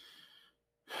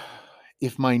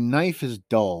 If my knife is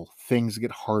dull, things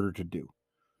get harder to do,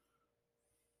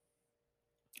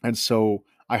 and so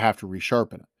I have to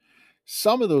resharpen it.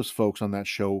 Some of those folks on that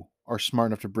show are smart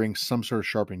enough to bring some sort of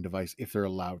sharpening device if they're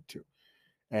allowed to,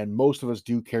 and most of us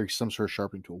do carry some sort of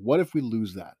sharpening tool. What if we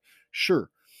lose that? Sure,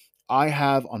 I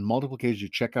have on multiple occasions. You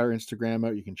check our Instagram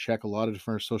out. You can check a lot of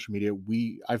different social media.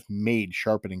 I've made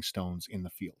sharpening stones in the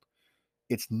field.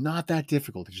 It's not that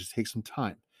difficult. It just takes some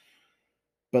time.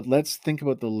 But let's think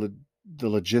about the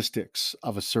logistics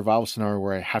of a survival scenario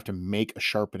where I have to make a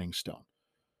sharpening stone,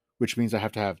 which means I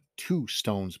have to have 2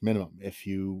 stones minimum. If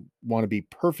you want to be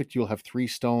perfect, you'll have 3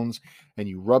 stones and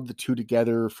you rub the 2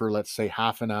 together for, let's say,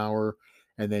 half an hour.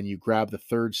 And then you grab the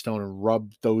 3rd stone and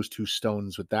rub those 2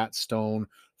 stones with that stone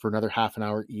for another half an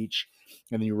hour each.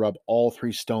 And then you rub all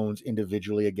 3 stones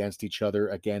individually against each other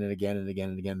again and again and again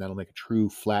and again. That'll make a true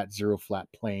flat, zero flat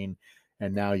plane.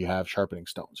 And now you have sharpening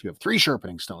stones. You have 3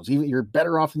 sharpening stones. Even you're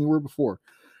better off than you were before.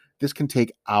 This can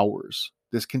take hours.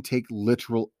 This can take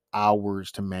literal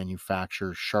hours to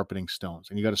manufacture sharpening stones.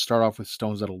 And you got to start off with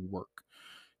stones that'll work.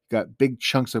 You got big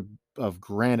chunks of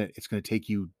granite. It's going to take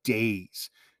you days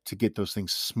to get those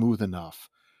things smooth enough.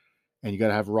 And you got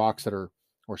to have rocks or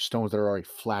stones that are already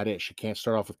flattish. You can't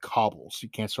start off with cobbles. You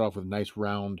can't start off with nice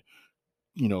round,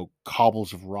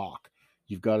 cobbles of rock.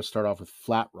 You've got to start off with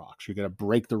flat rocks. You got to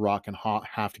break the rock in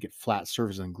half to get flat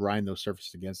surfaces and grind those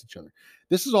surfaces against each other.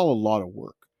 This is all a lot of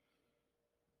work.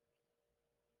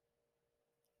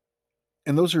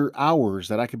 And those are hours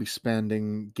that I could be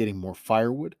spending getting more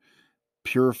firewood,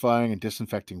 purifying and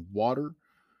disinfecting water,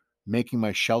 making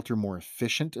my shelter more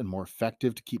efficient and more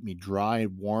effective to keep me dry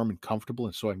and warm and comfortable,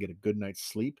 and so I can get a good night's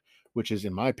sleep, which is,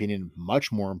 in my opinion,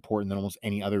 much more important than almost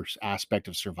any other aspect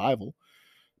of survival,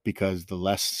 because the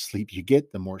less sleep you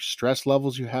get, the more stress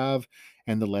levels you have,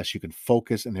 and the less you can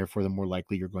focus, and therefore the more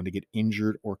likely you're going to get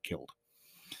injured or killed.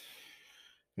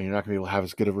 And you're not going to be able to have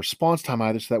as good a response time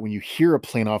either, so that when you hear a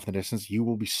plane off in the distance, you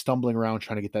will be stumbling around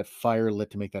trying to get that fire lit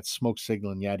to make that smoke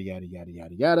signal and yada, yada, yada,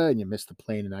 yada, yada, and you miss the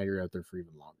plane, and now you're out there for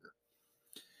even longer.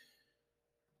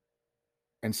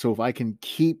 And so if I can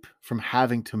keep from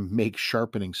having to make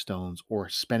sharpening stones or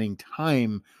spending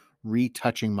time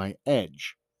retouching my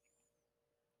edge,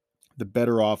 the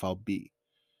better off I'll be.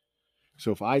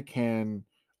 So if I can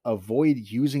avoid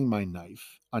using my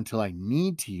knife until I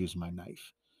need to use my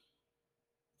knife,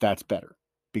 that's better,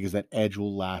 because that edge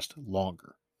will last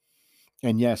longer.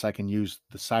 And yes, I can use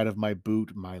the side of my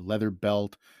boot, my leather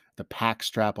belt, the pack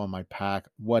strap on my pack,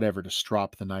 whatever, to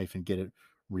strop the knife and get it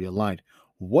realigned.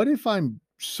 What if I'm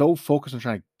so focused on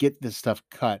trying to get this stuff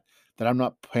cut that I'm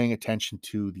not paying attention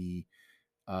to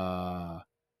uh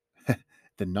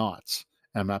the knots?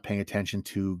 I'm not paying attention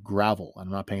to gravel.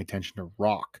 I'm not paying attention to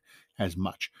rock as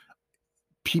much.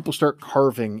 People start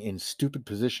carving in stupid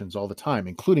positions all the time,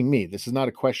 including me. This is not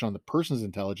a question on the person's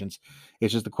intelligence.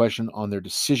 It's just a question on their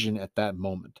decision at that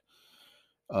moment,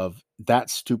 of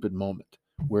that stupid moment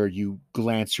where you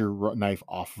glance your knife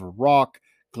off of a rock,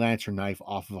 glance your knife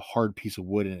off of a hard piece of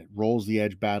wood, and it rolls the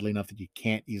edge badly enough that you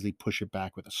can't easily push it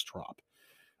back with a strop.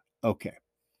 Okay.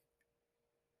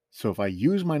 So if I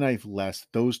use my knife less,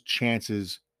 those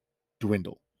chances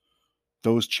dwindle.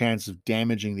 Those chances of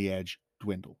damaging the edge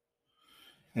dwindle.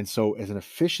 And so, as an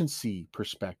efficiency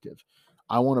perspective,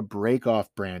 I want to break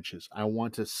off branches. I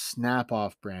want to snap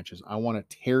off branches. I want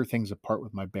to tear things apart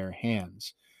with my bare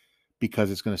hands, because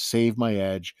it's going to save my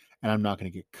edge and I'm not going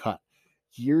to get cut.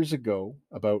 Years ago,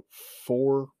 about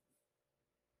 5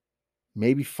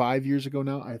 years ago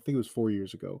now, I think it was 4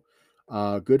 years ago,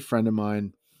 a good friend of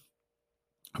mine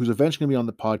who's eventually going to be on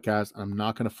the podcast. I'm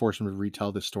not going to force him to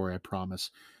retell this story, I promise.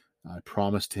 I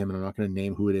promised him, and I'm not going to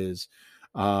name who it is.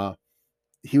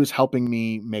 He was helping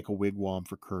me make a wigwam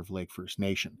for Curve Lake First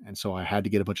Nation. And so I had to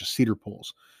get a bunch of cedar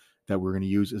poles that we're going to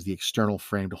use as the external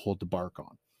frame to hold the bark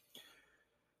on.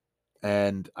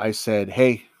 And I said,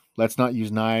 hey, let's not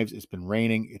use knives. It's been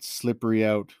raining. It's slippery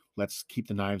out. Let's keep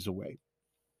the knives away.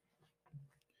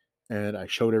 And I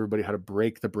showed everybody how to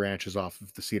break the branches off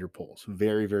of the cedar poles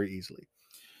very, very easily.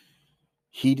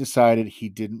 He decided he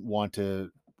didn't want to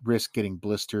risk getting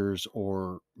blisters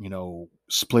or,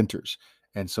 splinters.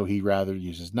 And so he rather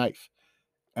use his knife.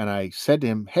 And I said to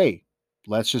him, hey,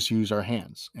 let's just use our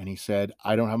hands. And he said,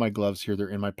 I don't have my gloves here. They're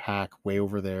in my pack way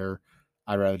over there.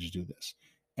 I'd rather just do this.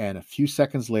 And a few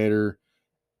seconds later,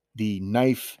 the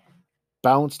knife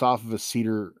bounced off of a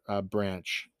cedar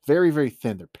branch, very, very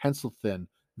thin. They're pencil thin,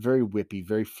 very whippy,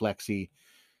 very flexy,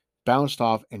 bounced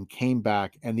off and came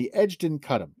back. And the edge didn't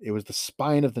cut him. It was the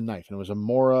spine of the knife. And it was a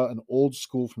Mora, an old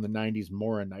school from the 90s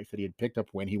Mora knife that he had picked up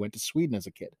when he went to Sweden as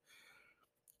a kid.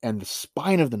 And the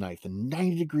spine of the knife, the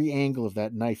 90-degree angle of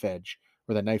that knife edge,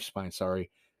 or that knife spine,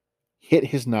 sorry, hit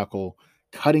his knuckle,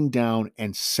 cutting down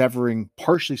and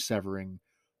partially severing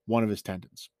one of his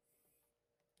tendons.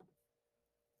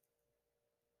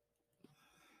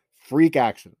 Freak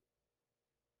accident.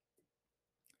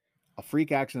 A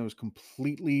freak accident was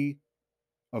completely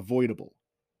avoidable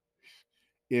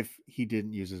if he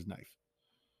didn't use his knife.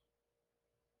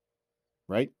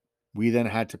 Right? We then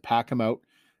had to pack him out,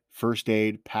 first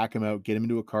aid, pack him out, get him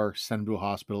into a car, send him to a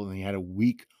hospital, and he had a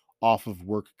week off of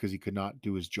work because he could not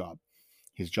do his job.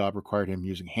 His job required him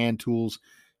using hand tools.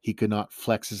 He could not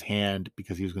flex his hand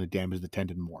because he was going to damage the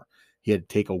tendon more. He had to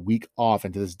take a week off,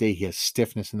 and to this day, he has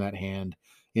stiffness in that hand,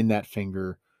 in that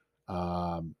finger.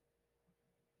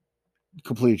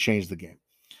 Completely changed the game.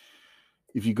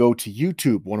 If you go to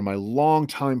YouTube, one of my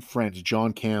longtime friends,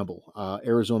 John Campbell,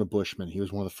 Arizona bushman, he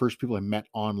was one of the first people I met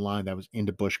online that was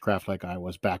into bushcraft like I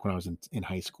was back when I was in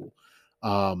high school.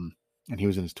 And he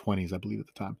was in his 20s, I believe, at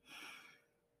the time.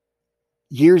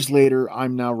 Years later,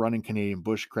 I'm now running Canadian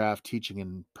bushcraft, teaching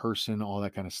in person, all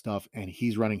that kind of stuff. And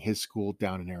he's running his school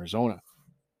down in Arizona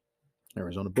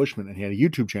bushman, and he had a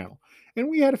YouTube channel. And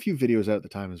we had a few videos out at the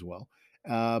time as well.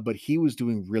 But he was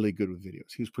doing really good with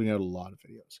videos. He was putting out a lot of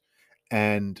videos.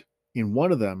 And in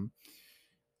one of them,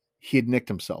 he had nicked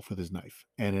himself with his knife.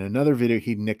 And in another video,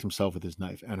 he nicked himself with his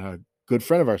knife. And a good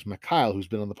friend of ours, Mikhail, who's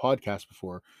been on the podcast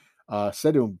before,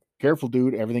 said to him, careful,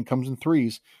 dude, everything comes in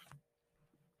threes.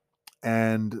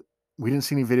 And, We didn't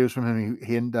see any videos from him.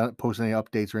 He hadn't posted any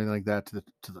updates or anything like that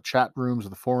to the chat rooms or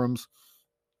the forums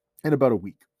in about a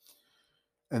week.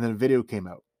 And then a video came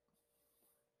out.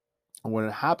 And what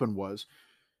had happened was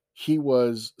he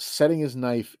was setting his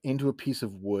knife into a piece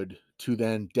of wood to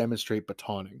then demonstrate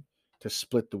batoning to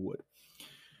split the wood.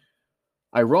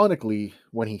 Ironically,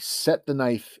 when he set the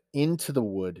knife into the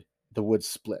wood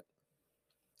split.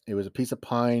 It was a piece of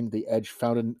pine. The edge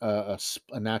found a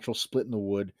natural split in the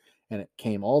wood, and it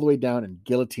came all the way down and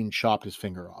guillotine chopped his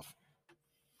finger off.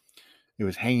 It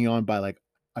was hanging on by like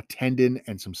a tendon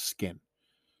and some skin.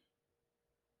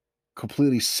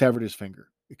 Completely severed his finger,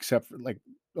 except for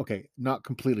okay, not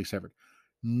completely severed.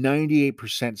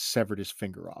 98% severed his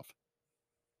finger off.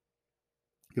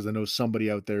 Because I know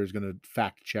somebody out there is going to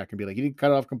fact check and be like, you didn't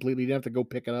cut it off completely. You didn't have to go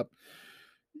pick it up.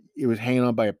 It was hanging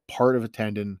on by a part of a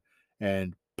tendon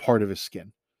and part of his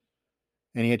skin.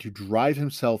 And he had to drive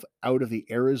himself out of the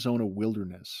Arizona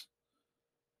wilderness,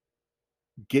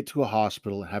 get to a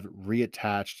hospital, and have it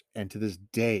reattached. And to this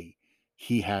day,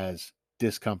 he has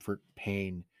discomfort,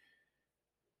 pain.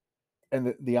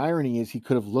 And the irony is, he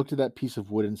could have looked at that piece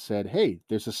of wood and said, hey,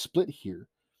 there's a split here.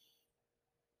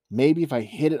 Maybe if I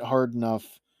hit it hard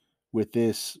enough with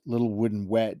this little wooden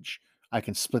wedge, I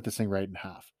can split this thing right in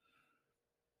half.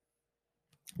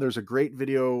 There's a great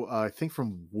video, I think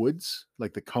from Woods,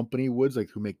 like the company Woods, like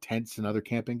who make tents and other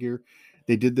camping gear.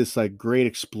 They did this like Great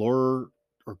Explorer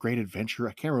or Great Adventure.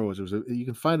 I can't remember what it was. You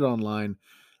can find it online,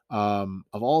 of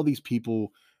all these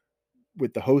people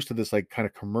with the host of this like kind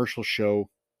of commercial show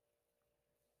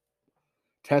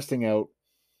testing out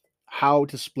how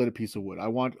to split a piece of wood. I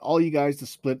want all you guys to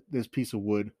split this piece of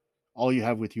wood. All you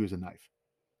have with you is a knife.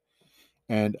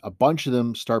 And a bunch of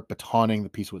them start batoning the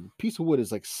piece of wood. The piece of wood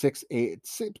is like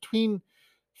 6'8", between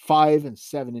 5 and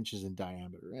 7 inches in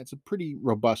diameter. It's a pretty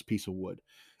robust piece of wood.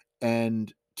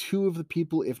 And two of the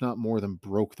people, if not more of them,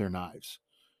 broke their knives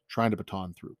trying to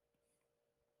baton through.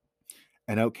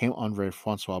 And out came Andre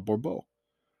Francois Bourbeau,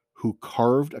 who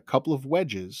carved a couple of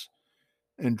wedges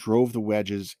and drove the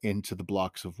wedges into the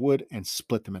blocks of wood and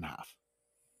split them in half.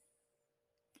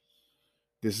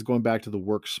 This is going back to the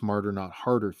work smarter, not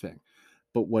harder thing.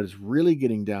 But what is really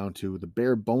getting down to the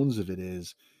bare bones of it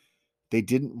is they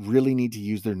didn't really need to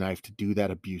use their knife to do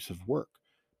that abusive work.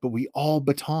 But we all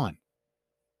baton.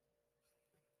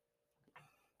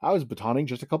 I was batoning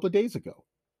just a couple of days ago.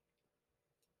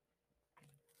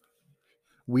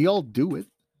 We all do it,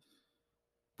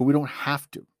 but we don't have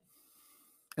to.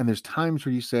 And there's times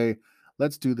where you say,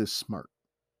 let's do this smart.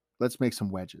 Let's make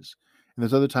some wedges. And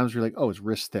there's other times where you're like, oh, it's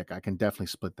wrist thick. I can definitely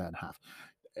split that in half.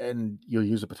 And you'll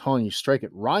use a baton and you strike it.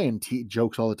 Ryan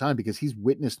jokes all the time because he's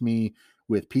witnessed me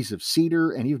with piece of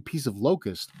cedar and even piece of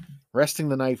locust, resting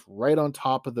the knife right on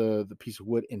top of the piece of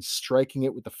wood and striking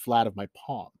it with the flat of my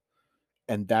palm.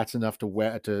 And that's enough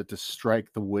to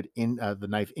strike the wood in the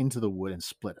knife into the wood and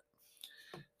split it.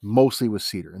 Mostly with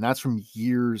cedar. And that's from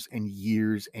years and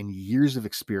years and years of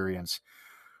experience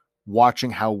watching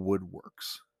how wood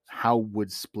works, how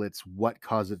wood splits, what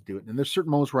causes it to do it. And there's certain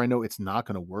moments where I know it's not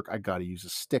going to work. I got to use a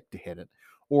stick to hit it.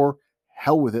 Or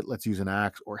hell with it, let's use an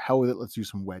axe. Or hell with it, let's use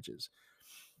some wedges.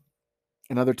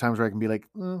 And other times where I can be like,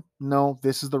 no,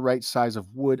 this is the right size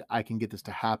of wood. I can get this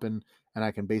to happen. And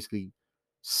I can basically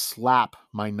slap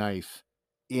my knife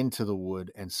into the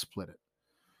wood and split it.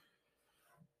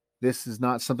 This is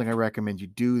not something I recommend you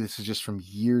do. This is just from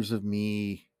years of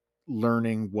me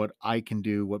learning what I can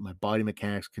do, what my body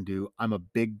mechanics can do. I'm a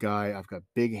big guy. I've got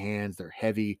big hands. They're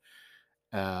heavy.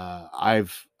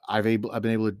 I've been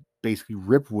able to basically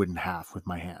rip wood in half with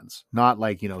my hands. Not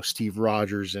like, Steve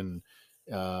Rogers and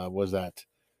wasn't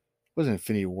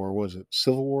Infinity War, was it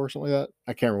Civil War or something like that?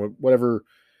 I can't remember.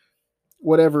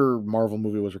 Whatever Marvel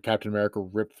movie it was where Captain America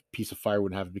ripped a piece of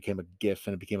firewood in half, it became a GIF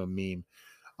and it became a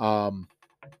meme.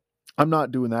 I'm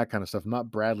not doing that kind of stuff. I'm not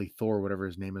Bradley Thor, whatever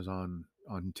his name is on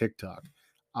TikTok.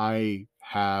 I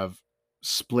have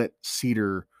split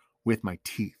cedar with my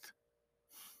teeth.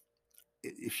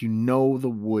 If you know the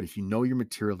wood, if you know your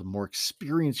material, the more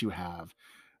experience you have,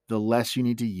 the less you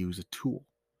need to use a tool.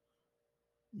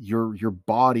 Your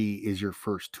body is your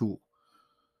first tool.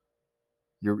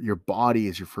 Your body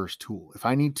is your first tool. If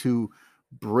I need to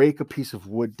break a piece of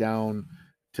wood down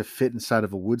to fit inside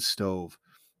of a wood stove,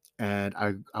 and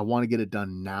I want to get it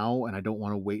done now, and I don't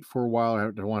want to wait for a while,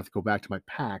 I don't want to go back to my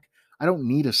pack, I don't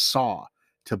need a saw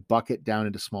to buck it down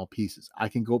into small pieces. I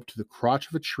can go up to the crotch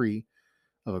of a tree,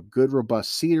 of a good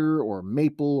robust cedar or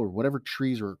maple or whatever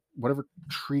trees or whatever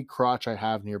tree crotch I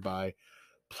have nearby,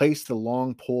 place the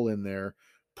long pole in there,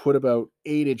 put about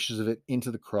 8 inches of it into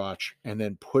the crotch, and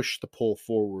then push the pole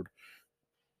forward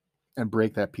and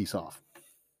break that piece off.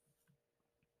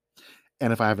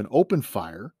 And if I have an open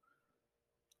fire,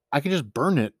 I can just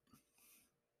burn it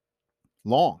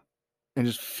long and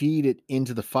just feed it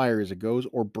into the fire as it goes,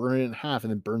 or burn it in half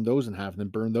and then burn those in half and then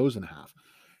burn those in half.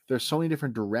 There's so many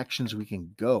different directions we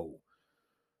can go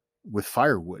with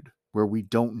firewood where we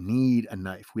don't need a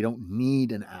knife, we don't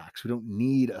need an axe, we don't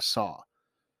need a saw.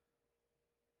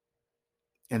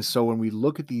 And so when we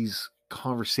look at these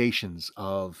conversations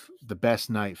of the best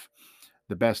knife,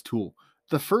 the best tool,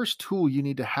 the first tool you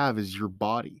need to have is your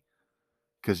body,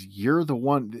 because you're the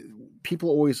one. People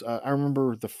always, I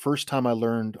remember the first time I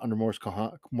learned under Morse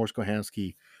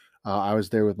Kohansky, I was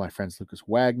there with my friends Lucas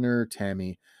Wagner,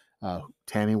 Tammy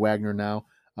Wagner now.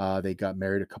 They got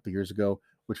married a couple years ago,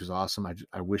 which was awesome.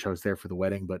 I wish I was there for the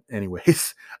wedding, but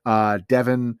anyways,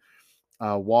 Devin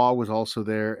Waugh was also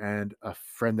there, and a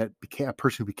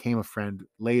person who became a friend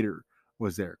later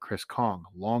was there. Chris Kong,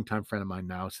 a longtime friend of mine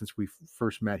now. Since we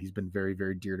first met, he's been very,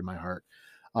 very dear to my heart.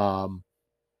 Um,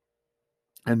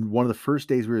 and one of the first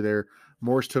days we were there,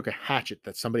 Morris took a hatchet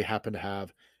that somebody happened to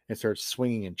have and started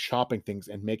swinging and chopping things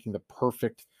and making the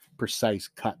perfect, precise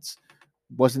cuts.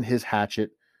 Wasn't his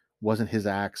hatchet, wasn't his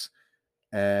axe,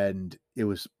 and it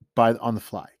was on the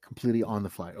fly, completely on the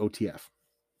fly, OTF.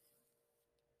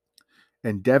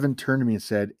 And Devin turned to me and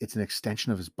said, "It's an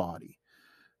extension of his body."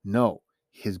 No,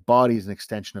 his body is an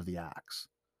extension of the axe.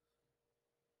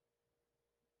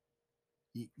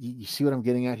 You see what I'm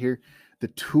getting at here? The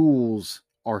tools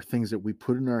are things that we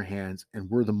put in our hands, and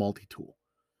we're the multi-tool.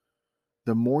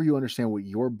 The more you understand what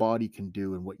your body can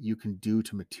do and what you can do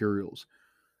to materials,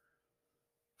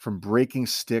 from breaking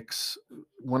sticks.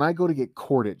 When I go to get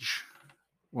cordage,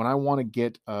 when I want to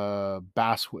get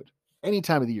basswood, any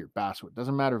time of the year, basswood,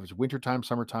 doesn't matter if it's wintertime,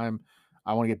 summertime,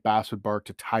 I want to get basswood bark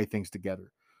to tie things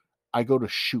together. I go to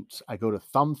shoots. I go to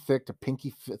thumb thick to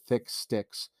pinky thick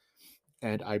sticks,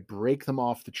 and I break them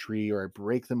off the tree or I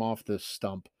break them off the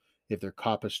stump if they're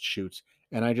coppice shoots,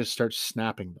 and I just start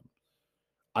snapping them.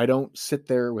 I don't sit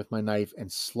there with my knife and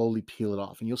slowly peel it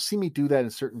off. And you'll see me do that in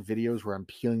certain videos where I'm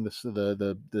peeling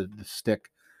the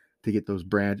stick to get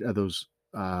those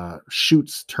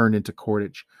shoots turned into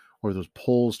cordage, or those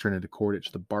poles turned into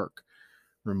cordage, the bark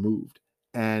removed.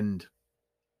 And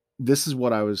this is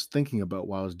what I was thinking about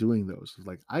while I was doing those.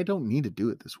 Like, I don't need to do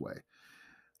it this way.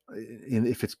 And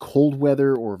if it's cold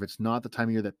weather, or if it's not the time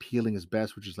of year that peeling is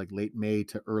best, which is like late May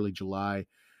to early July,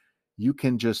 you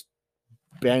can just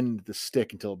bend the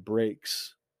stick until it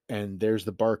breaks, and there's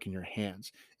the bark in your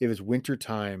hands. If it's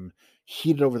wintertime,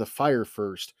 heat it over the fire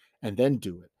first and then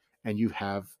do it, and you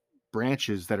have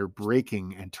branches that are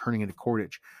breaking and turning into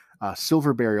cordage.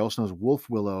 Silverberry, also known as wolf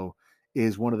willow,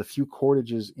 is one of the few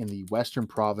cordages in the western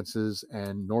provinces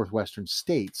and northwestern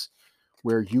states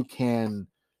where you can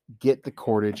get the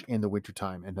cordage in the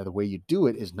wintertime. And the way you do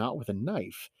it is not with a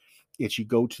knife. It's you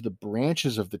go to the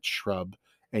branches of the shrub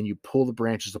and you pull the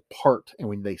branches apart. And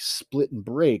when they split and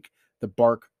break, the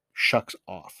bark shucks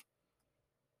off.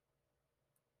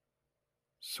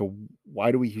 So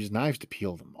why do we use knives to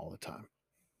peel them all the time?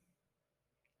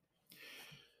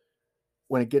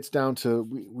 When it gets down to,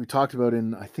 we talked about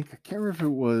I can't remember if it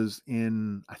was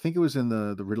in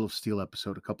the Riddle of Steel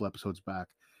episode, a couple episodes back,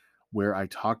 where I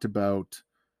talked about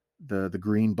the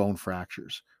green bone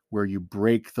fractures, where you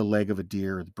break the leg of a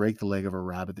deer, break the leg of a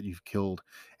rabbit that you've killed,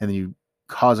 and then you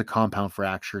cause a compound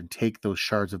fracture and take those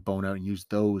shards of bone out and use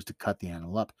those to cut the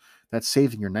animal up. That's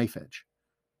saving your knife edge.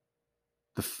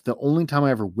 The only time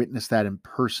I ever witnessed that in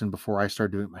person before I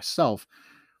started doing it myself,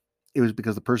 it was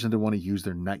because the person didn't want to use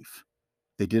their knife.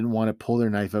 They didn't want to pull their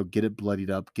knife out, get it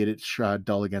bloodied up, get it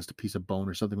dull against a piece of bone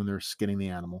or something when they were skinning the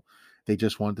animal. They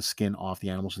just wanted the skin off the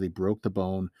animal, so they broke the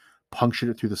bone, punctured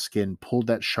it through the skin, pulled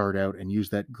that shard out, and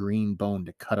used that green bone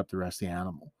to cut up the rest of the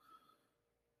animal.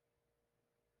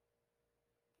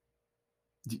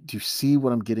 Do you see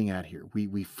what I'm getting at here?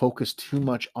 We focus too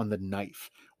much on the knife.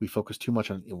 We focus too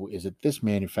much on, is it this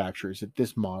manufacturer? Is it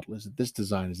this model? Is it this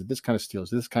design? Is it this kind of steel?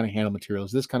 Is it this kind of handle material?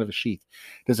 Is this kind of a sheath?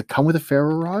 Does it come with a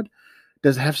ferro rod?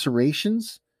 Does it have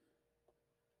serrations?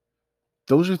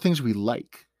 Those are things we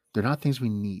like. They're not things we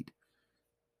need.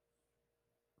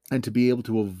 And to be able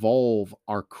to evolve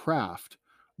our craft,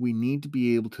 we need to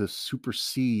be able to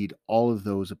supersede all of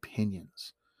those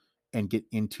opinions and get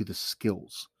into the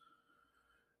skills.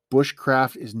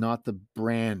 Bushcraft is not the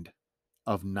brand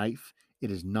of knife.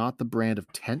 It is not the brand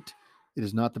of tent. It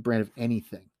is not the brand of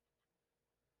anything.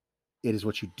 It is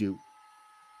what you do.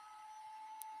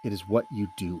 It is what you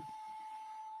do.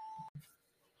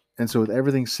 And so, with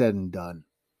everything said and done,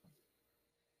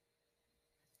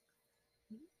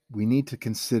 we need to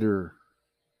consider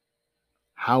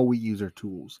how we use our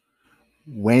tools,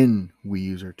 when we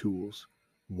use our tools,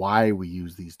 why we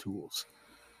use these tools.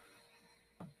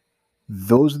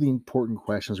 Those are the important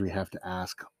questions we have to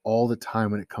ask all the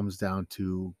time when it comes down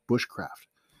to bushcraft,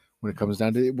 when it comes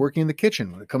down to working in the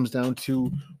kitchen, when it comes down to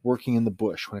working in the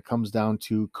bush, when it comes down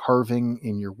to carving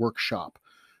in your workshop,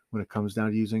 when it comes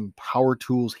down to using power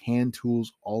tools, hand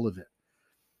tools, all of it.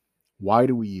 Why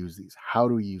do we use these? How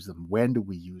do we use them? When do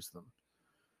we use them?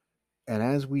 And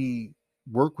as we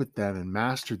work with them and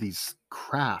master these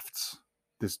crafts,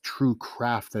 this true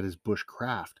craft that is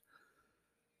bushcraft,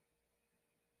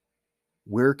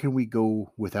 where can we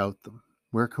go without them?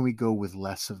 Where can we go with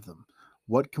less of them?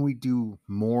 What can we do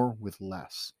more with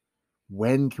less?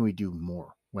 When can we do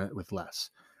more with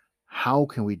less? How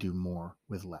can we do more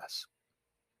with less?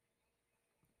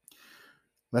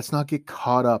 Let's not get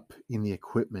caught up in the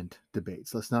equipment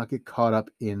debates. Let's not get caught up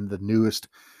in the newest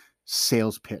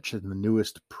sales pitch and the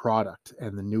newest product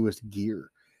and the newest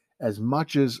gear. As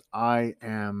much as I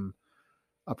am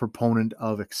a proponent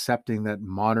of accepting that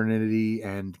modernity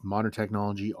and modern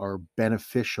technology are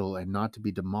beneficial and not to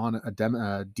be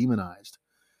demonized,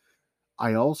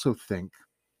 I also think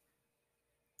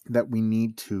that we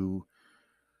need to,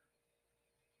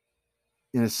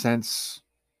 in a sense,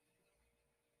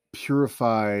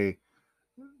 purify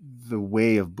the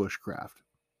way of bushcraft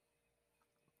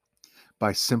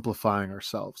by simplifying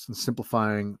ourselves and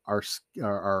simplifying our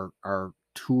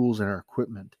tools and our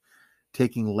equipment,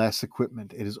 taking less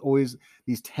equipment. It is always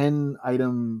these 10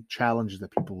 item challenges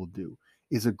that people will do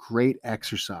is a great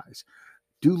exercise.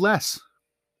 Do less.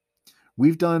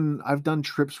 I've done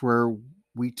trips where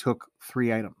we took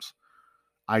 3 items.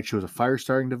 I chose a fire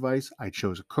starting device, I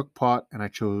chose a cook pot, and I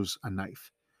chose a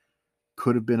knife.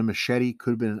 Could have been a machete,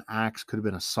 could have been an axe, could have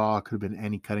been a saw, could have been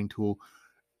any cutting tool.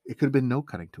 It could have been no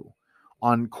cutting tool.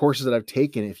 On courses that I've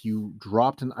taken, if you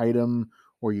dropped an item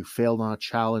or you failed on a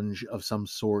challenge of some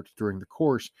sort during the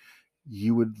course,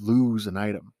 you would lose an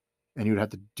item and you would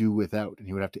have to do without and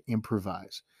you would have to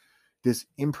improvise. This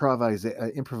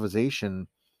improvisation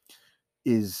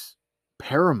is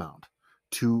paramount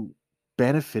to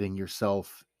benefiting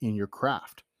yourself in your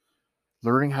craft.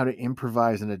 Learning how to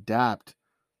improvise and adapt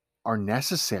are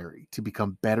necessary to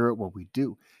become better at what we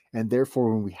do. And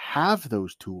therefore, when we have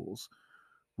those tools,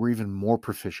 we're even more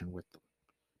proficient with them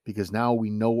because now we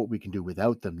know what we can do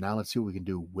without them. Now let's see what we can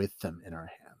do with them in our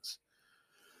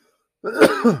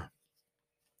hands.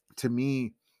 To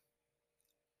me,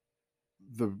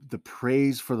 the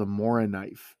praise for the Mora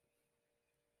knife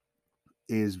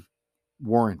is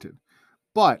warranted,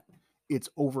 but it's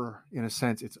in a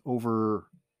sense, it's over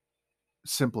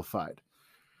simplified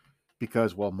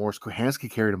because, well, Morris Kohansky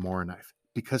carried a Mora knife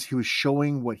because he was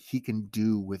showing what he can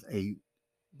do with a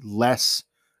less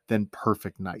than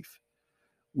perfect knife,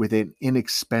 with an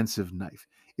inexpensive knife.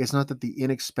 It's not that the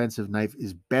inexpensive knife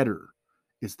is better,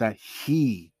 it's that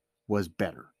he was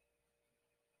better.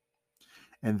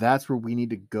 And that's where we need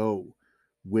to go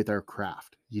with our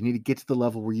craft. You need to get to the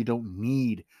level where you don't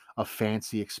need a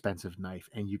fancy, expensive knife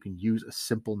and you can use a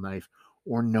simple knife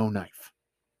or no knife.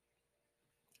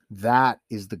 That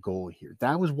is the goal here.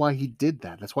 That was why he did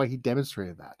that. That's why he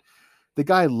demonstrated that. The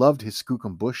guy loved his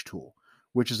Skookum Bush tool,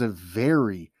 which is a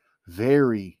very,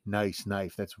 very nice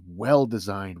knife that's well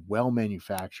designed, well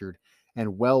manufactured,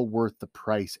 and well worth the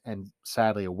price and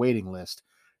sadly a waiting list.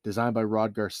 Designed by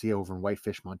Rod Garcia over in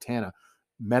Whitefish, Montana.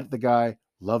 Met the guy,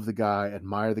 love the guy,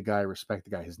 admire the guy, respect the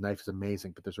guy. His knife is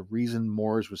amazing, but there's a reason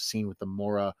Moores was seen with the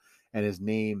Mora, and his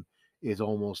name is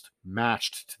almost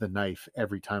matched to the knife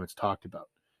every time it's talked about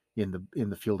in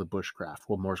the field of bushcraft.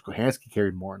 Well, Morris Kohansky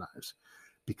carried Mora knives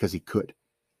because he could.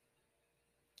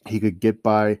 He could get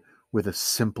by with a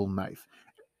simple knife.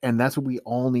 And that's what we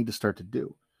all need to start to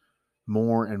do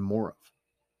more and more of.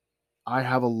 I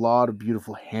have a lot of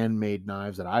beautiful handmade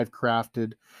knives that I've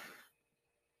crafted,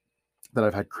 that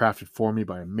I've had crafted for me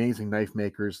by amazing knife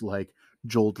makers like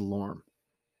Joel DeLorme,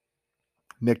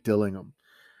 Nick Dillingham,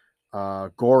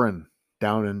 Goran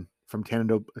from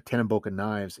Tanamboka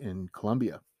Knives in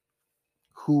Colombia,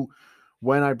 who,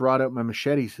 when I brought out my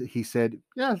machete, he said,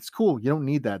 yeah, it's cool. You don't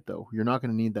need that, though. You're not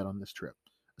going to need that on this trip.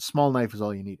 A small knife is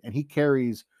all you need. And he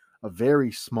carries a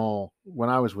very small, when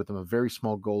I was with him, a very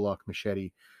small Golok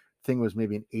machete. Thing was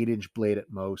maybe an 8-inch blade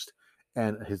at most.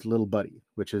 And his little buddy,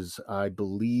 which is, I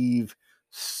believe,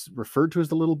 referred to as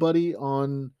the little buddy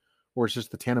on, or it's just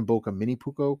the Tanamboka Mini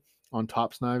Puko on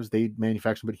Tops Knives. They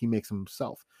manufacture them, but he makes them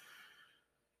himself.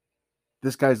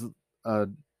 This guy's a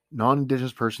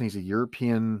non-indigenous person. He's a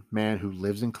European man who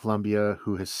lives in Colombia,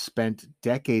 who has spent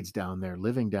decades down there,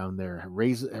 living down there,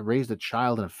 raised a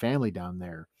child and a family down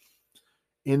there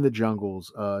in the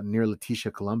jungles near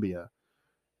Leticia, Colombia,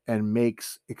 and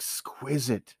makes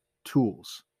exquisite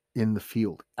tools in the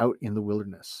field, out in the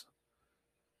wilderness,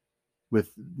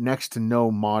 with next to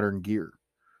no modern gear.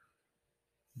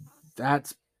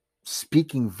 That's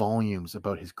speaking volumes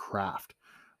about his craft.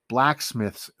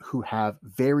 Blacksmiths who have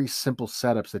very simple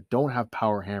setups that don't have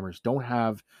power hammers, don't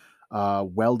have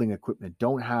welding equipment,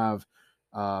 don't have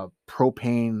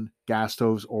propane gas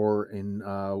stoves, or in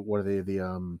what are they?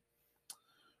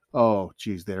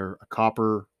 They're a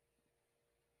copper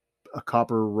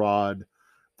rod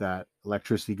that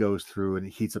electricity goes through and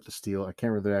it heats up the steel. I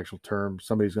can't remember the actual term.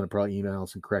 Somebody's going to probably email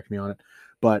us and correct me on it.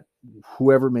 But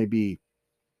whoever it may be,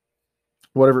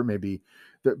 whatever it may be,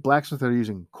 the blacksmiths are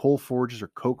using coal forges or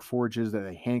coke forges that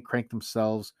they hand crank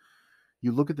themselves.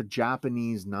 You look at the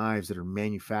Japanese knives that are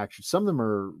manufactured. Some of them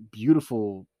are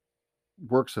beautiful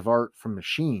works of art from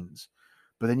machines,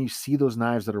 but then you see those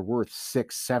knives that are worth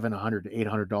 $600, $700,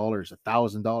 $800,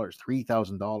 $1,000,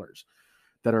 $3,000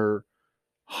 that are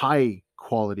high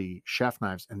quality chef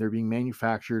knives, and they're being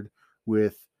manufactured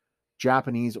with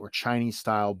Japanese or Chinese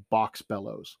style box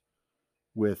bellows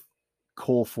with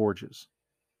coal forges.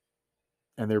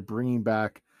 And they're bringing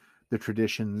back the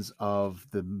traditions of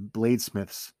the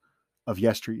bladesmiths of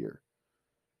yesteryear.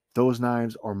 Those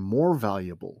knives are more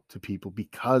valuable to people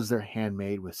because they're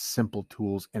handmade with simple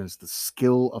tools, and it's the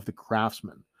skill of the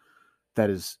craftsman that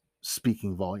is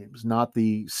speaking volumes, not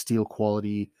the steel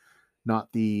quality,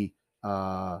 not the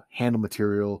handle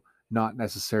material, not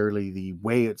necessarily the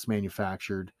way it's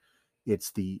manufactured.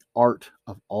 It's the art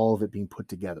of all of it being put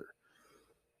together.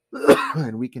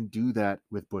 And we can do that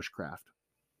with bushcraft.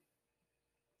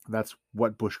 That's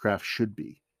what bushcraft should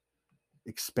be.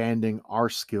 Expanding our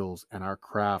skills and our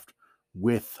craft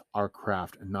with our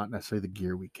craft, and not necessarily the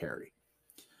gear we carry.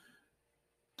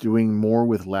 Doing more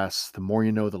with less. The more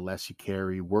you know, the less you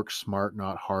carry. Work smart,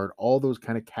 not hard. All those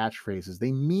kind of catchphrases,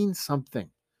 they mean something.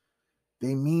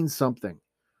 They mean something.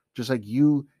 Just like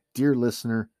you, dear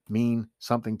listener, mean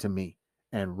something to me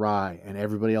and Rye and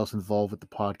everybody else involved with the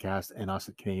podcast and us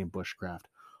at Canadian Bushcraft.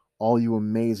 All you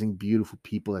amazing, beautiful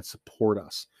people that support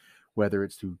us, whether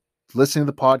it's through listening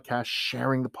to the podcast,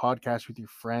 sharing the podcast with your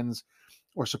friends,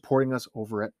 or supporting us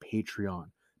over at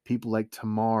Patreon. People like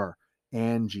Tamar,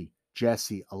 Angie,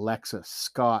 Jesse, Alexa,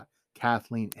 Scott,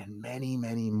 Kathleen, and many,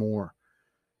 many more.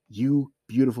 You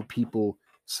beautiful people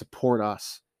support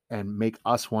us and make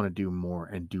us want to do more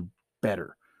and do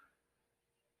better.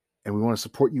 And we want to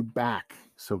support you back.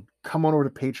 So come on over to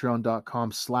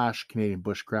patreon.com/Canadian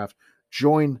Bushcraft.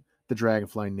 Join the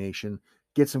Dragonfly Nation.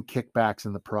 Get some kickbacks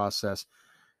in the process.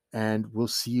 And we'll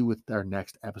see you with our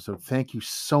next episode. Thank you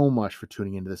so much for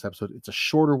tuning into this episode. It's a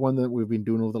shorter one than we've been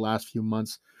doing over the last few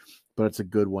months, but it's a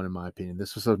good one in my opinion.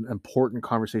 This was an important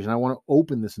conversation. I want to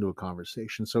open this into a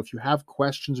conversation. So if you have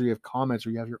questions or you have comments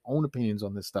or you have your own opinions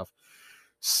on this stuff,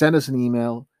 send us an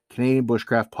email,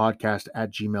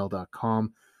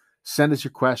 CanadianBushcraftPodcast@gmail.com. Send us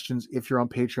your questions. If you're on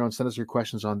Patreon, send us your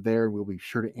questions on there. We'll be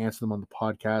sure to answer them on the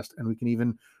podcast, and we can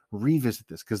even revisit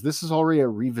this because this is already a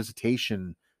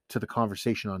revisitation to the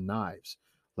conversation on knives.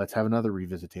 Let's have another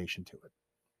revisitation to it.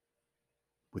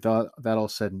 With all that all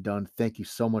said and done, thank you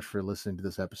so much for listening to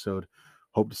this episode.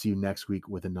 Hope to see you next week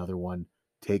with another one.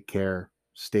 Take care,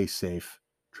 stay safe,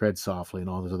 tread softly, and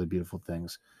all those other beautiful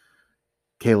things.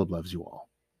 Caleb loves you all.